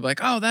that car, they'll be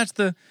like, "Oh, that's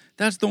the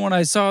one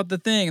I saw at the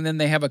thing," and then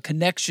they have a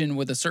connection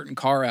with a certain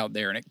car out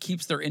there, and it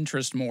keeps their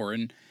interest more.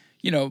 And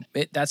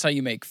that's how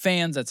you make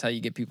fans. That's how you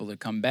get people to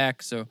come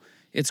back. So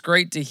it's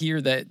great to hear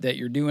that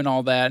you're doing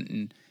all that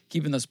and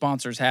keeping the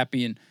sponsors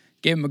happy, and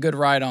gave them a good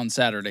ride on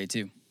Saturday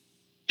too.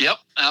 Yep,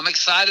 I'm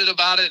excited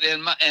about it,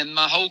 and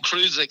my whole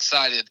crew's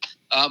excited.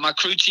 My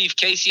crew chief,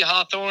 Casey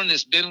Hawthorne,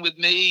 has been with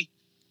me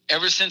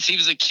ever since he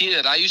was a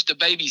kid. I used to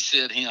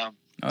babysit him.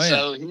 Oh, yeah.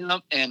 So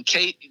him and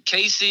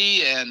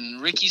Casey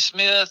and Ricky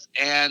Smith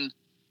and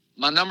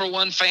my number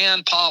one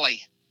fan,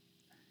 Polly.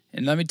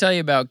 And let me tell you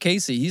about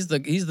Casey. He's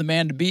the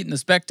man to beat in the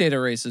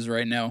spectator races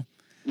right now.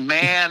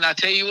 Man, I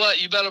tell you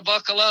what, you better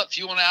buckle up if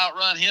you want to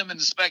outrun him in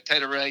the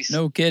spectator race.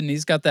 No kidding.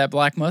 He's got that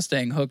black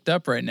Mustang hooked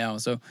up right now.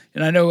 So,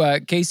 and I know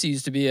Casey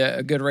used to be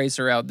a good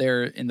racer out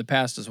there in the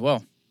past as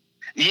well.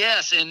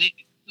 Yes, and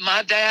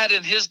my dad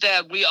and his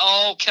dad, we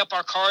all kept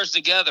our cars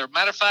together.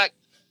 Matter of fact,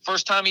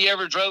 first time he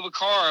ever drove a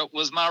car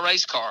was my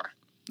race car.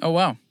 Oh,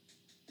 wow.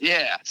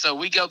 Yeah, so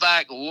we go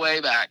back, way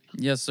back.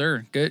 Yes,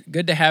 sir.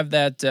 Good to have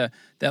that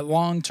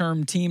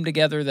long-term team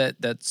together,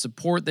 that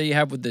support that you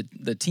have with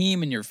the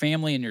team and your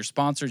family and your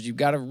sponsors. You've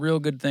got a real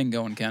good thing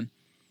going, Ken.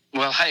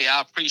 Well, hey,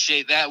 I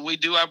appreciate that. We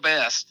do our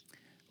best.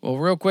 Well,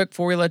 real quick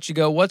before we let you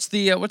go, what's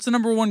the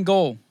number one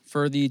goal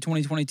for the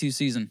 2022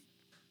 season?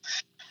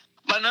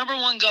 My number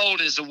one goal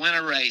is to win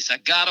a race. I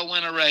got to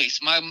win a race.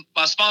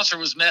 My sponsor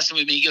was messing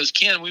with me. He goes,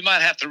 "Ken, we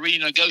might have to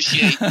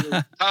renegotiate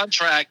your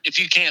contract if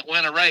you can't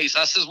win a race."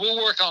 I says, "We'll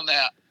work on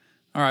that."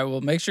 All right, well,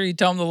 make sure you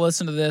tell him to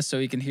listen to this so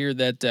he can hear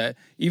that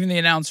even the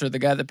announcer, the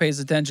guy that pays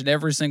attention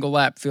every single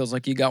lap, feels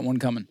like you got one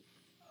coming.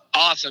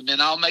 Awesome,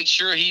 and I'll make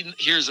sure he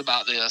hears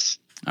about this.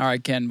 All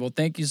right, Ken. Well,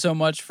 thank you so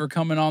much for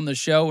coming on the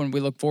show, and we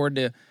look forward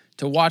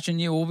to watching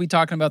you. We'll be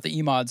talking about the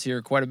E-Mods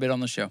here quite a bit on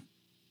the show.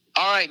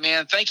 All right,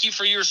 man. Thank you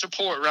for your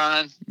support,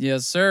 Ryan.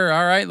 Yes, sir.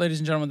 All right, ladies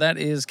and gentlemen, that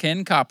is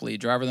Ken Copley,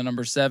 driver of the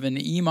number 7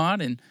 E-Mod,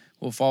 and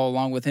we'll follow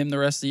along with him the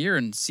rest of the year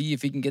and see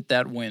if he can get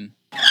that win.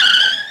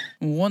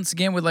 Once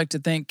again, we'd like to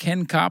thank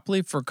Ken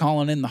Copley for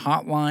calling in the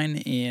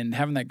hotline and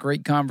having that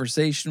great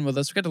conversation with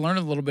us. We got to learn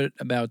a little bit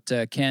about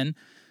Ken.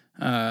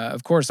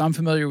 Of course, I'm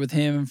familiar with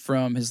him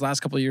from his last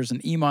couple of years in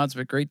E-Mods,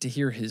 but great to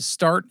hear his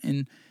start.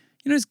 And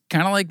he's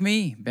kind of like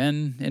me,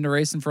 been into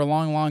racing for a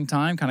long, long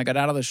time, kind of got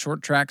out of the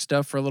short track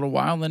stuff for a little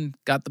while, then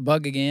got the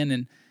bug again,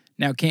 and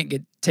now can't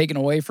get taken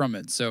away from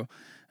it. So,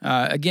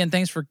 again,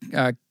 thanks for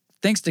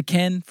thanks to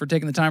Ken for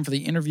taking the time for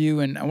the interview,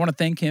 and I want to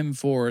thank him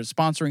for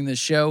sponsoring this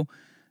show.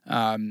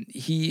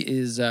 He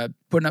is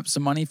putting up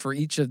some money for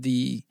each of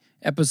the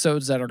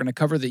episodes that are going to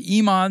cover the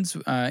E-Mods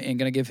and going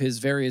to give his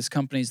various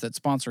companies that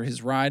sponsor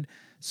his ride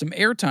some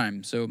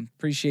airtime. So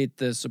appreciate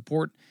the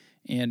support,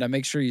 and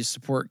make sure you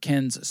support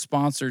Ken's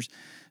sponsors.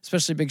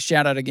 Especially a big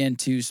shout out again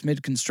to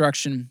Smid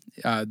Construction,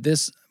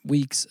 this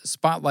week's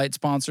spotlight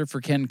sponsor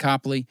for Ken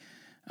Copley.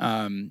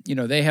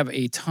 They have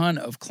a ton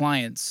of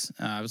clients.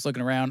 I was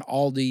looking around,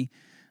 Aldi,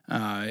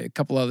 a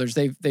couple others.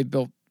 They've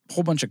built a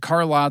whole bunch of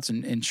car lots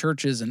and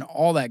churches and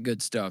all that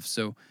good stuff.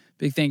 So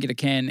big thank you to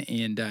Ken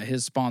and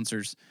his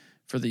sponsors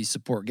for the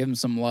support. Give them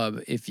some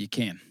love if you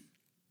can.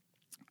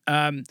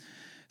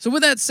 So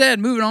with that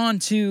said, moving on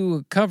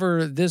to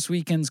cover this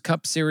weekend's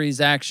Cup Series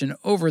action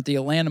over at the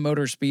Atlanta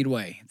Motor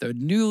Speedway, the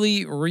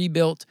newly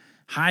rebuilt,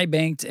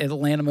 high-banked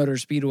Atlanta Motor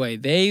Speedway.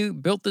 They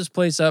built this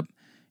place up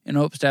in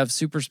hopes to have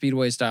super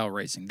speedway-style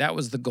racing. That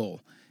was the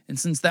goal. And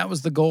since that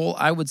was the goal,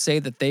 I would say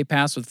that they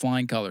passed with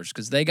flying colors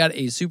because they got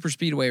a super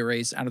speedway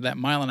race out of that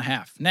 1.5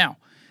 miles. Now,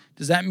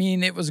 does that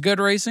mean it was good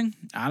racing?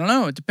 I don't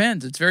know. It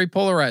depends. It's very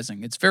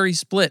polarizing. It's very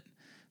split.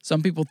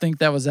 Some people think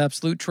that was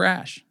absolute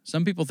trash.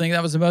 Some people think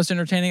that was the most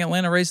entertaining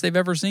Atlanta race they've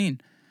ever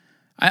seen.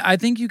 I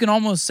think you can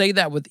almost say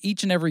that with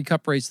each and every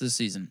Cup race this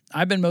season.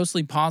 I've been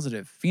mostly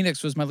positive.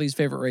 Phoenix was my least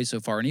favorite race so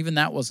far, and even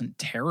that wasn't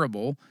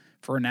terrible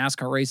for a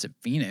NASCAR race at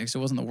Phoenix. It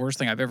wasn't the worst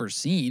thing I've ever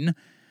seen.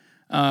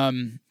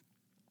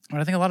 But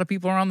I think a lot of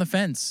people are on the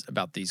fence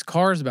about these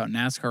cars, about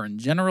NASCAR in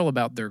general,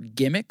 about their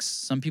gimmicks.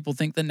 Some people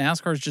think that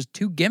NASCAR is just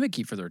too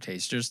gimmicky for their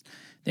taste.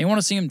 They want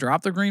to see them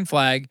drop the green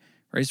flag,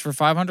 race for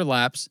 500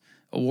 laps,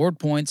 award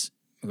points.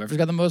 Whoever's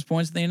got the most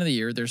points at the end of the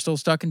year. They're still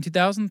stuck in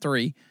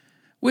 2003,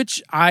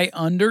 which I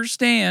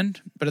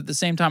understand. But at the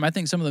same time, I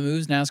think some of the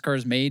moves NASCAR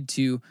has made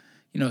to,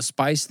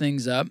 spice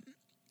things up,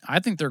 I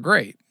think they're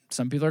great.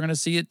 Some people are going to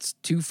see it's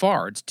too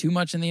far. It's too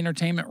much in the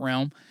entertainment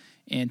realm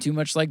and too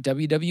much like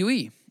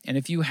WWE. And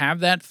if you have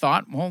that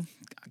thought, well,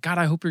 God,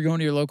 I hope you're going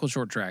to your local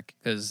short track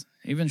because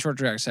even short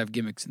tracks have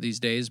gimmicks these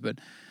days. But,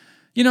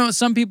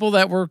 some people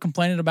that were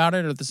complaining about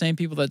it are the same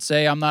people that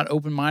say I'm not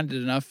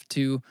open-minded enough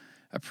to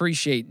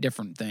appreciate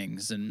different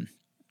things. And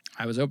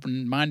I was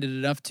open-minded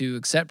enough to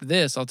accept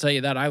this. I'll tell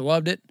you that. I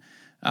loved it.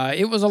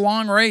 It was a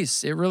long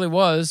race. It really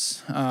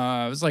was. It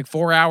was like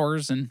 4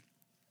 hours. And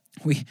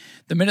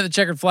the minute the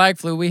checkered flag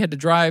flew, we had to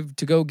drive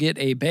to go get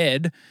a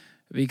bed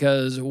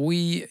because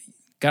we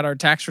got our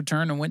tax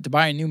return and went to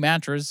buy a new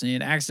mattress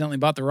and accidentally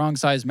bought the wrong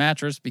size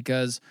mattress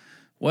because,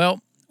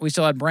 well, we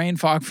still had brain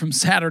fog from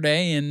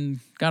Saturday and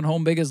got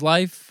home big as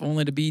life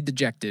only to be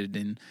dejected.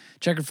 And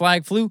checkered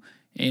flag flew.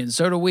 And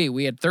so do we.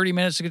 We had 30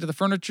 minutes to get to the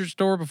furniture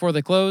store before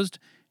they closed.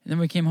 And then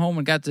we came home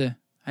and I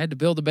had to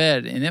build a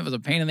bed. And it was a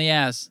pain in the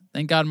ass.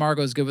 Thank God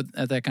Margot's good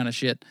at that kind of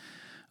shit.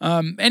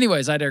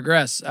 Anyways, I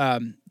digress.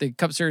 The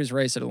Cup Series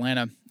race at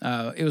Atlanta,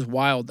 it was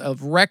wild. A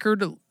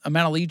record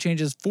amount of lead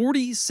changes,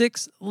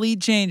 46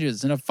 lead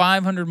changes in a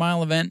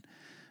 500-mile event.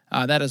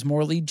 That is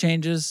more lead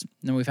changes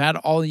than we've had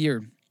all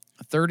year.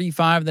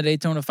 35 at the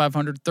Daytona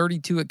 500,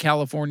 32 at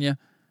California,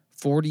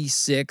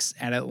 46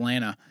 at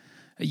Atlanta.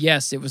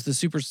 Yes, it was the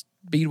super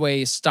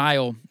speedway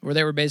style where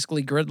they were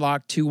basically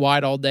gridlocked too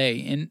wide all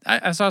day. And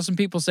I saw some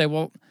people say,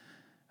 well,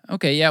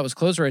 okay, yeah, it was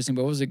close racing,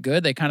 but was it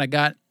good? They kind of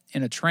got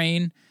in a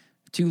train,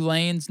 2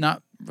 lanes,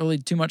 not really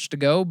too much to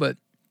go, but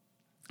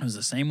it was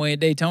the same way at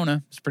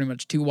Daytona. It was pretty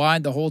much too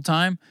wide the whole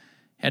time.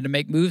 Had to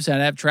make moves, had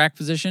to have track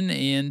position.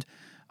 And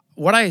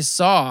what I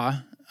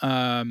saw,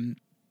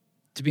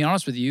 to be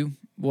honest with you,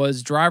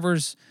 was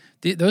drivers,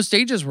 those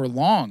stages were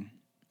long.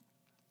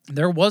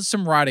 There was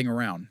some riding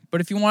around. But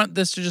if you want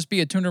this to just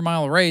be a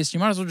 200-mile race, you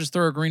might as well just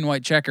throw a green,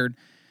 white checkered,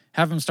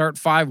 have them start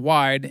 5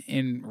 wide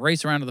and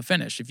race around to the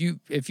finish. If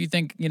you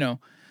think,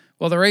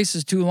 well, the race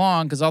is too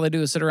long because all they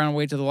do is sit around and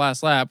wait to the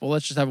last lap, well,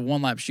 let's just have a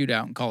 1-lap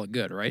shootout and call it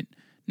good, right?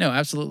 No,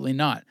 absolutely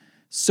not.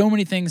 So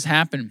many things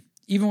happen,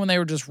 even when they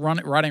were just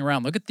riding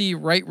around. Look at the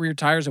right rear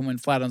tires that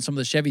went flat on some of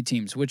the Chevy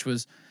teams, which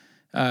was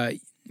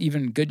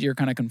even Goodyear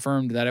kind of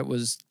confirmed that it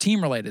was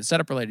team-related,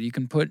 setup-related. You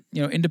can put,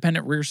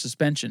 independent rear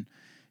suspension.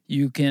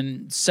 You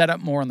can set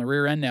up more on the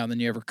rear end now than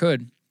you ever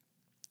could.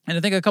 And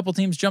I think a couple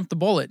teams jumped the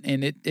bullet,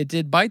 and it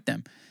did bite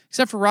them.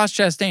 Except for Ross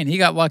Chastain. He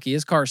got lucky.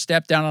 His car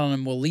stepped down on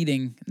him while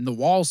leading, and the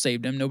wall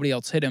saved him. Nobody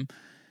else hit him.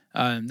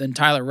 Then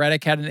Tyler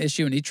Reddick had an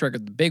issue, and he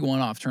triggered the big one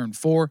off turn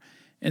 4.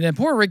 And then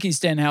poor Ricky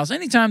Stenhouse.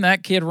 Anytime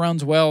that kid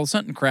runs well,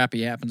 something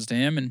crappy happens to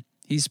him, and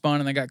he spun,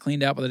 and they got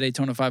cleaned out by the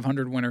Daytona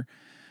 500 winner.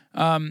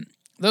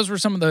 Those were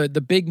some of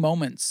the big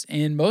moments,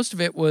 and most of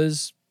it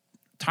was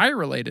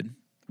tire-related,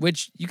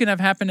 which you can have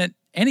happen at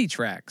any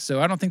track. So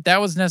I don't think that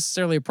was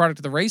necessarily a product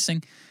of the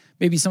racing.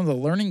 Maybe some of the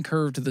learning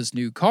curve to this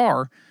new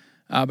car,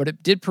 but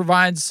it did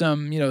provide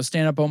some,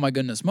 stand-up, oh my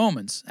goodness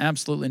moments.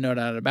 Absolutely no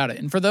doubt about it.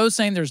 And for those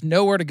saying there's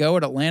nowhere to go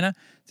at Atlanta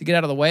to get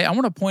out of the way, I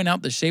want to point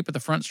out the shape of the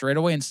front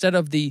straightaway. Instead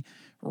of the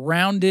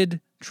rounded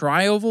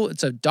tri-oval,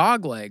 it's a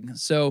dog leg.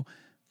 So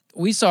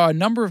we saw a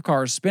number of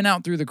cars spin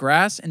out through the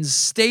grass and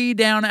stay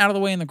down out of the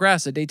way in the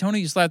grass. At Daytona,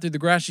 you slide through the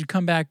grass, you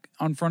come back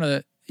on front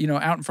of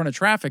out in front of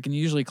traffic, and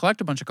you usually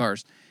collect a bunch of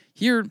cars.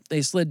 Here,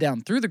 they slid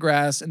down through the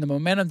grass, and the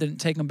momentum didn't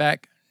take them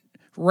back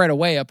right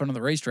away up onto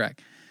the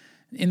racetrack.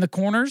 In the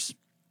corners,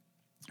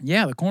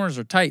 the corners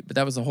are tight, but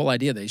that was the whole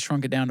idea. They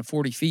shrunk it down to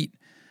 40 feet,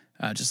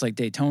 just like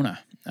Daytona.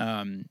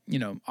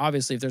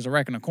 Obviously, if there's a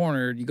wreck in a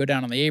corner, you go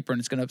down on the apron,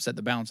 it's going to upset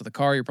the balance of the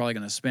car. You're probably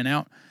going to spin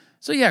out.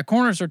 So,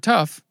 corners are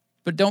tough,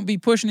 but don't be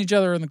pushing each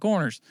other in the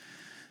corners.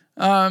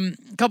 A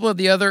couple of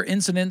the other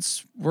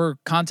incidents were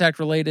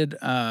contact-related.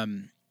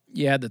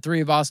 You had the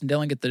three of Austin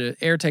Dillon get the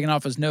air taken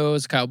off his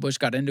nose. Kyle Busch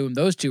got into him.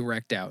 Those two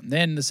wrecked out. And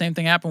then the same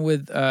thing happened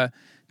with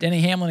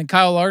Denny Hamlin and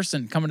Kyle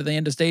Larson coming to the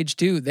end of stage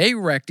 2. They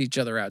wrecked each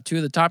other out, two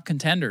of the top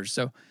contenders.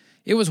 So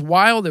it was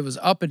wild. It was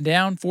up and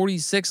down,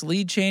 46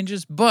 lead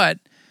changes. But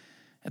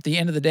at the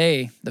end of the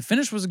day, the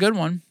finish was a good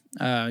one.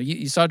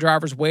 You saw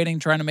drivers waiting,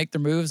 trying to make their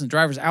moves, and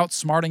drivers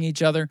outsmarting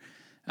each other,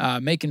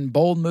 making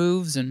bold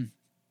moves. And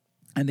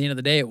at the end of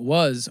the day, it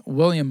was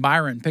William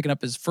Byron picking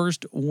up his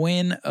first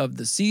win of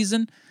the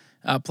season.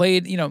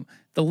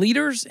 The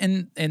leaders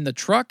in the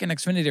truck and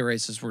Xfinity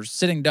races were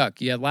sitting duck.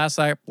 You had last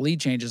lap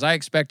lead changes. I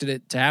expected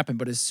it to happen,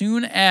 but as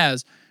soon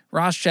as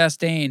Ross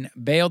Chastain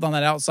bailed on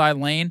that outside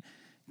lane,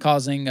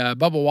 causing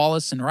Bubba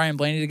Wallace and Ryan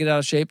Blaney to get out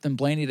of shape, then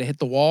Blaney to hit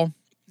the wall,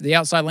 the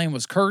outside lane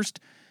was cursed.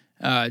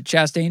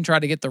 Chastain tried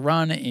to get the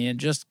run and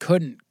just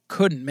couldn't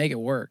make it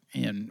work.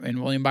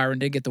 And William Byron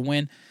did get the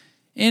win.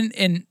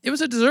 And it was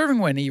a deserving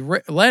win. He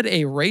led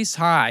a race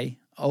high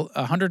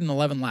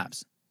 111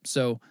 laps.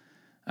 So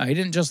he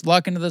didn't just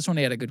luck into this one.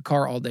 He had a good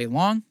car all day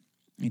long.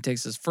 He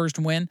takes his first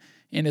win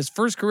and his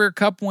first career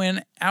Cup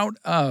win out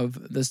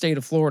of the state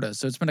of Florida.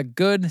 So it's been a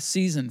good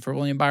season for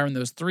William Byron.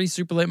 Those 3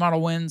 super late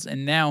model wins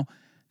and now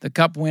the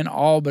Cup win,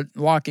 all but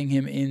locking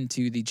him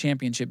into the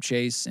championship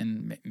chase.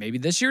 And maybe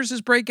this year's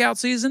his breakout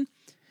season.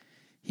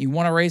 He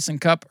won a race in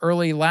Cup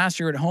early last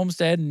year at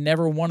Homestead and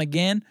never won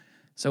again.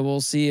 So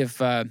we'll see if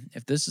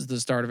this is the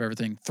start of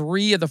everything.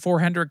 3 of the 4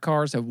 Hendrick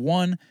cars have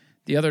won.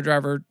 The other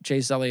driver,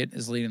 Chase Elliott,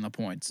 is leading the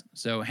points.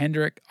 So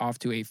Hendrick off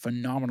to a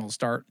phenomenal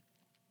start,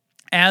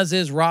 as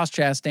is Ross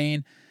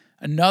Chastain.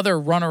 Another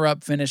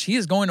runner-up finish. He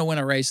is going to win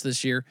a race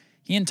this year.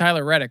 He and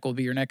Tyler Reddick will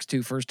be your next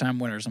 2 first-time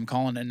winners. I'm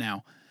calling it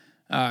now.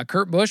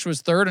 Kurt Busch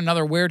was 3rd,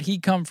 another where'd he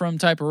come from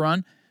type of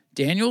run.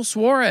 Daniel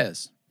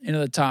Suarez into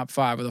the top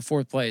 5 with a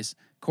 4th place.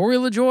 Corey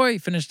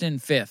LaJoie finished in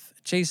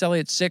 5th. Chase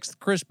Elliott 6th.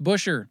 Chris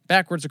Buescher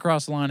backwards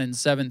across the line in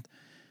 7th.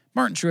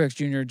 Martin Truex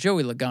Jr.,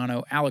 Joey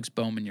Logano, Alex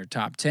Bowman, your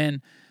top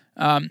 10.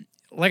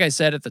 Like I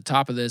said at the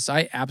top of this,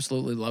 I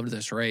absolutely loved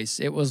this race.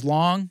 It was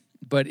long,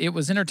 but it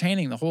was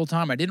entertaining the whole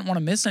time. I didn't want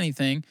to miss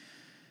anything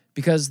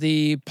because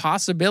the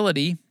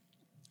possibility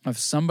of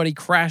somebody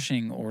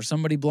crashing or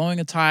somebody blowing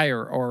a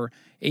tire or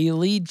a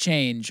lead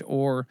change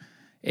or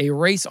a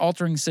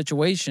race-altering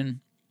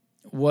situation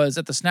was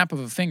at the snap of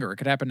a finger. It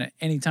could happen at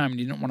any time, and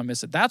you didn't want to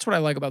miss it. That's what I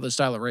like about this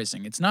style of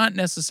racing. It's not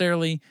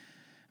necessarily...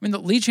 the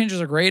lead changes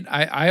are great.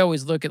 I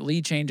always look at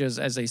lead changes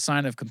as a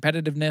sign of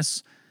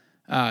competitiveness.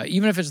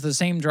 Even if it's the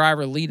same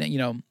driver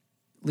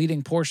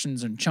leading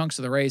portions and chunks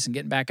of the race and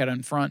getting back out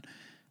in front,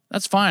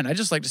 that's fine. I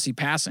just like to see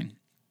passing.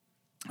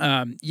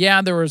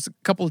 There was a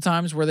couple of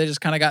times where they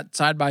just kind of got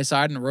side by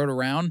side and rode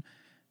around.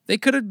 They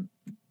could have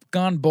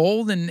gone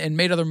bold and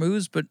made other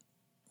moves, but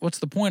what's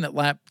the point at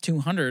lap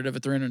 200 of a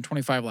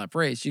 325-lap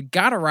race? You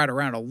got to ride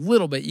around a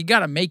little bit. You got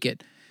to make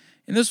it.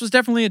 And this was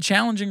definitely a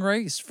challenging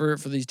race for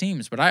these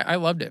teams, but I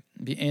loved it.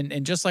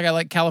 And just like I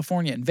like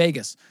California and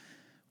Vegas,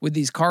 with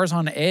these cars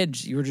on the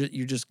edge, you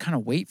just kind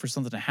of wait for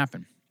something to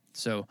happen.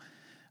 So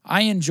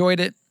I enjoyed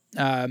it.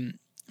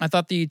 I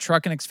thought the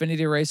truck and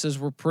Xfinity races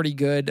were pretty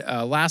good.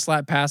 Last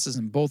lap passes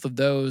in both of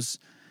those.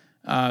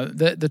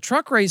 The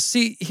truck race,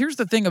 see, here's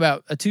the thing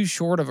about a too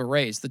short of a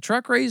race. The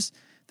truck race,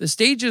 the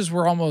stages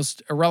were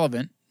almost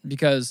irrelevant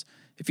because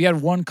if you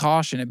had one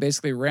caution, it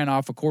basically ran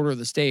off a quarter of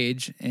the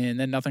stage and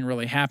then nothing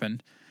really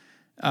happened.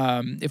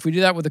 If we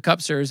do that with the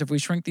Cup Series, if we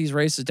shrink these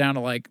races down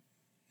to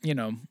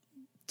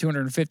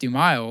 250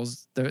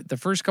 miles, the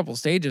first couple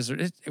stages,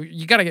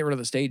 you got to get rid of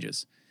the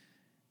stages.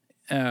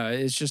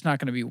 It's just not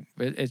going to be,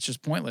 it's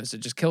just pointless. It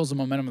just kills the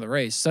momentum of the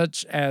race,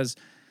 such as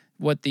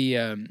what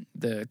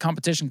the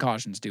competition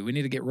cautions do. We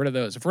need to get rid of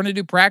those. If we're going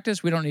to do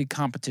practice, we don't need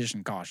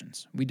competition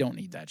cautions. We don't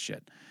need that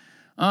shit.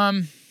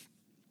 I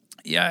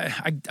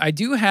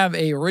do have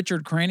a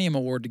Richard Cranium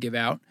Award to give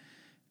out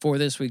for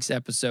this week's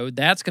episode.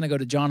 That's going to go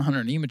to John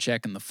Hunter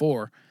Nemechek in the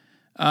 4.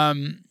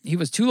 He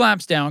was 2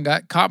 laps down,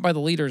 got caught by the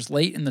leaders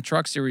late in the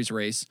Truck Series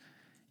race,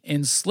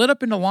 and slid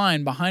up into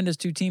line behind his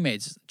 2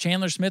 teammates.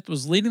 Chandler Smith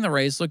was leading the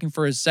race, looking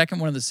for his second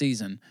win of the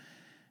season.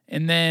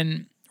 And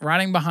then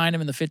riding behind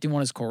him in the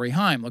 51 is Corey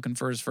Heim, looking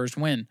for his first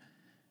win.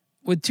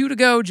 With 2 to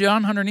go,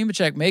 John Hunter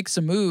Nemechek makes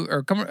a move,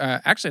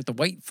 actually at the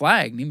white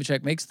flag,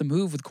 Nemechek makes the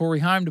move with Corey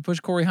Heim to push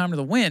Corey Heim to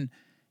the win.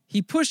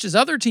 He pushed his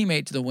other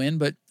teammate to the win,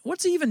 but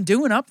what's he even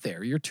doing up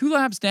there? You're 2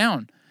 laps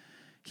down.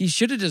 He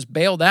should have just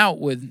bailed out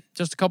with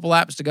just a couple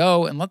laps to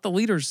go and let the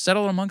leaders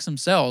settle amongst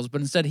themselves.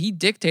 But instead, he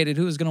dictated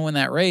who was going to win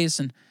that race.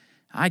 And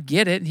I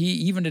get it. He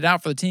evened it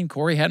out for the team.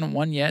 Corey hadn't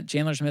won yet.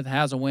 Chandler Smith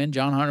has a win.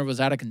 John Hunter was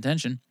out of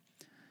contention.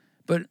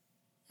 But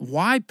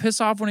why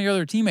piss off one of your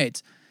other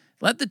teammates?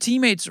 Let the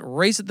teammates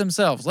race it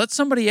themselves. Let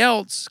somebody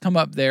else come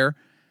up there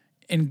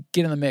and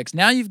get in the mix.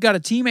 Now you've got a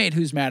teammate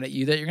who's mad at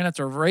you that you're going to have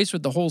to race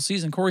with the whole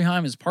season. Corey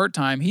Heim is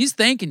part-time. He's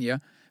thanking you,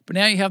 but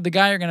now you have the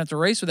guy you're going to have to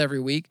race with every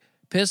week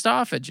pissed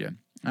off at you.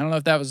 I don't know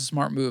if that was a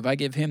smart move. I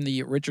give him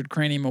the Richard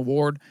Cranium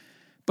Award,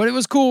 but it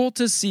was cool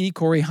to see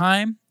Corey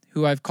Heim,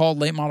 who I've called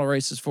late model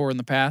races for in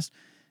the past,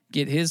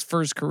 get his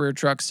first career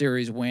truck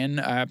series win.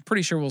 I'm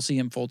pretty sure we'll see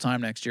him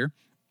full-time next year.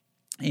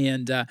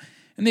 And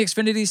in the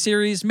Xfinity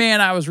series, man,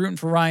 I was rooting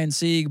for Ryan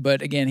Sieg,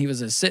 but again, he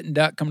was a sitting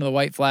duck coming to the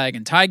white flag,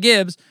 and Ty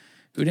Gibbs,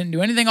 who didn't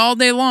do anything all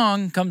day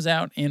long, comes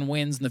out and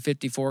wins in the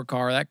 54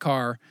 car. That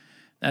car,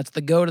 that's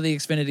the go to the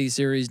Xfinity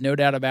series, no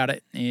doubt about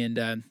it. And,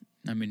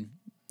 I mean,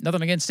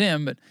 nothing against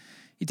him, but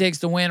he takes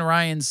the win.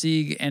 Ryan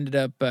Sieg ended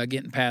up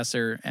getting past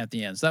there at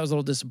the end. So that was a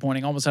little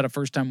disappointing. Almost had a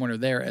first-time winner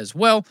there as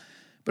well.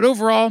 But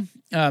overall,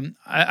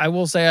 I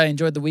will say I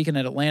enjoyed the weekend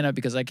at Atlanta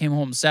because I came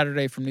home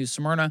Saturday from New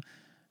Smyrna,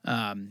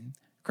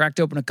 cracked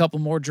open a couple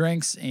more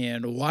drinks,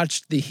 and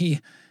watched the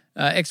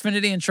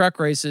Xfinity and truck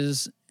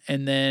races,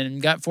 and then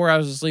got 4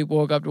 hours of sleep,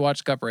 woke up to watch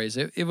the Cup race.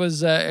 It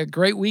was a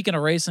great weekend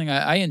of racing.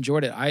 I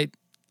enjoyed it.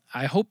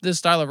 I hope this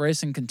style of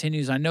racing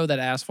continues. I know that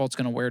asphalt's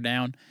going to wear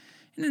down,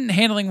 and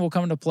handling will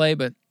come into play,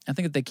 but I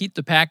think if they keep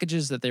the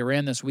packages that they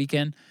ran this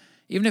weekend,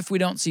 even if we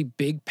don't see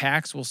big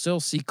packs, we'll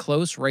still see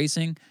close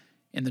racing,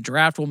 and the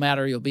draft will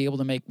matter. You'll be able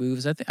to make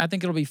moves. I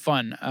think it'll be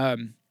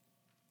fun.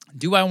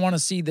 Do I want to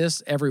see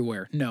this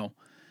everywhere? No.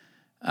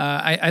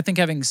 I think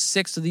having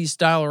 6 of these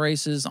style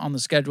races on the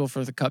schedule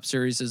for the Cup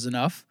Series is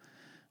enough.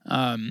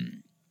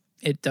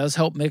 It does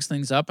help mix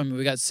things up. I mean,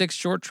 we got 6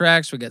 short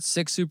tracks. We got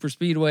 6 super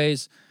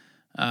speedways.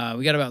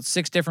 We got about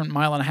 6 different 1.5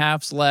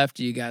 miles left.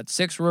 You got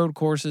 6 road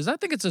courses. I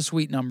think it's a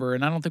sweet number,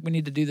 and I don't think we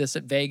need to do this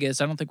at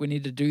Vegas. I don't think we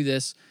need to do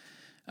this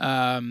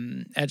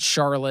at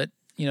Charlotte.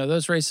 You know,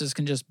 those races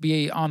can just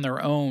be on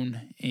their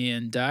own.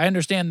 And I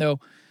understand, though,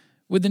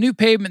 with the new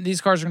pavement, these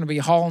cars are going to be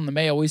hauling the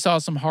mail. We saw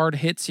some hard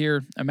hits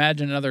here.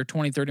 Imagine another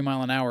 20, 30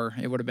 mile an hour.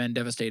 It would have been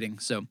devastating.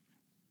 So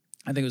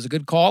I think it was a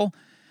good call.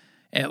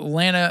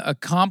 Atlanta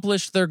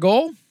accomplished their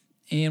goal,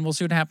 and we'll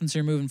see what happens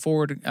here moving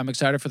forward. I'm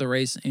excited for the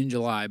race in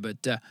July.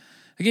 But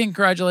again,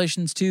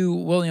 congratulations to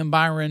William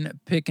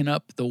Byron picking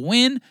up the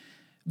win.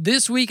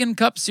 This weekend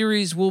Cup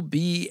Series will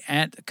be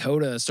at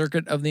COTA,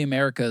 Circuit of the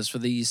Americas, for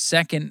the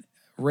second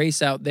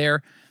race out there.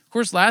 Of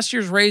course, last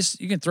year's race,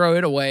 you can throw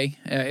it away.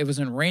 It was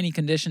in rainy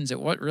conditions. It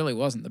really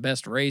wasn't the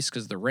best race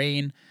because the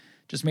rain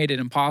just made it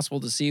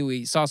impossible to see.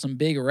 We saw some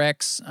big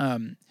wrecks.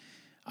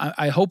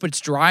 I hope it's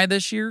dry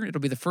this year.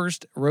 It'll be the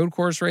first road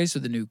course race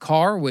with a new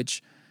car,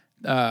 which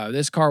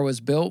this car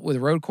was built with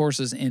road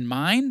courses in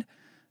mind.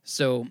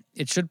 So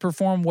it should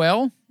perform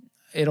well.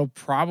 It'll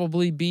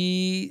probably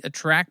be a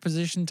track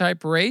position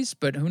type race,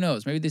 but who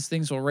knows? Maybe these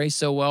things will race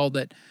so well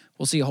that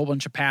we'll see a whole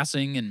bunch of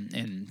passing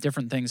and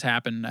different things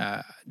happen.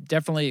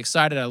 Definitely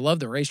excited. I love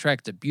the racetrack.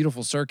 It's a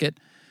beautiful circuit.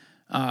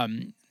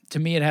 To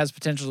me, it has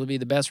potential to be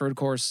the best road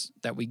course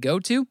that we go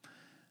to.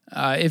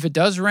 If it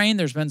does rain,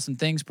 there's been some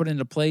things put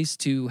into place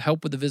to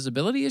help with the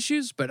visibility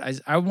issues, but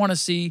I want to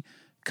see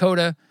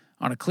COTA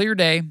on a clear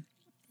day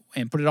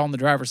and put it all in the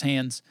driver's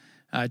hands.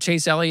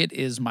 Chase Elliott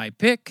is my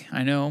pick.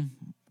 I know,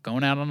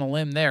 going out on a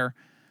limb there,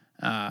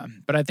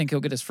 but I think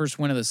he'll get his first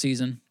win of the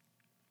season.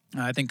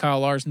 I think Kyle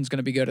Larson's going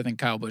to be good. I think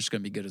Kyle Busch is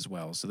going to be good as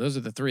well. So those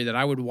are the 3 that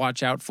I would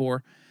watch out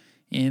for,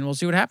 and we'll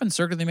see what happens.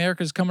 Circuit of the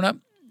Americas coming up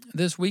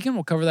this weekend.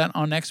 We'll cover that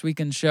on next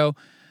weekend's show.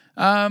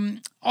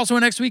 Also,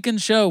 on next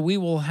weekend's show, we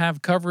will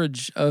have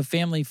coverage of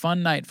Family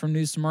Fun Night from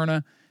New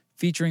Smyrna,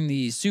 featuring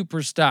the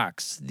Super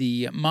Stocks,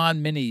 the Mod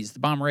Minis, the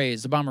Bomber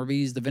A's, the Bomber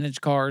B's, the Vintage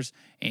Cars,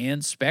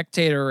 and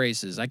Spectator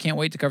Races. I can't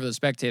wait to cover the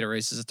Spectator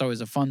Races. It's always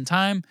a fun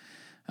time.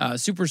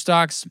 Super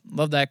Stocks,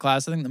 love that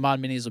class. I think the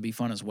Mod Minis will be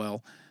fun as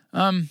well.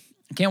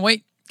 Can't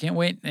wait.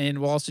 And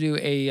we'll also do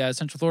a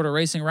Central Florida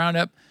Racing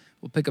Roundup.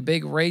 We'll pick a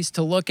big race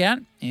to look at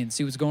and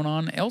see what's going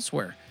on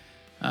elsewhere.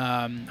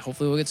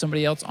 Hopefully we'll get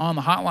somebody else on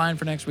the hotline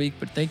for next week.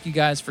 But thank you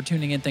guys for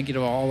tuning in. Thank you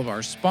to all of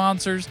our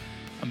sponsors,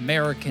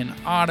 American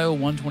Auto,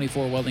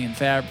 124 Welding and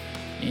Fab,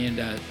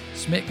 and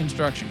Smith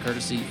Construction,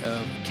 courtesy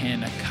of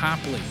Ken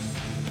Copley.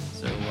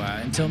 So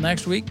until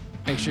next week,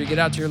 make sure you get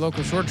out to your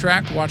local short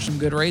track, watch some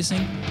good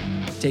racing,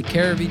 take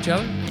care of each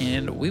other,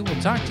 and we will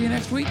talk to you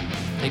next week.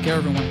 Take care,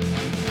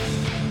 everyone.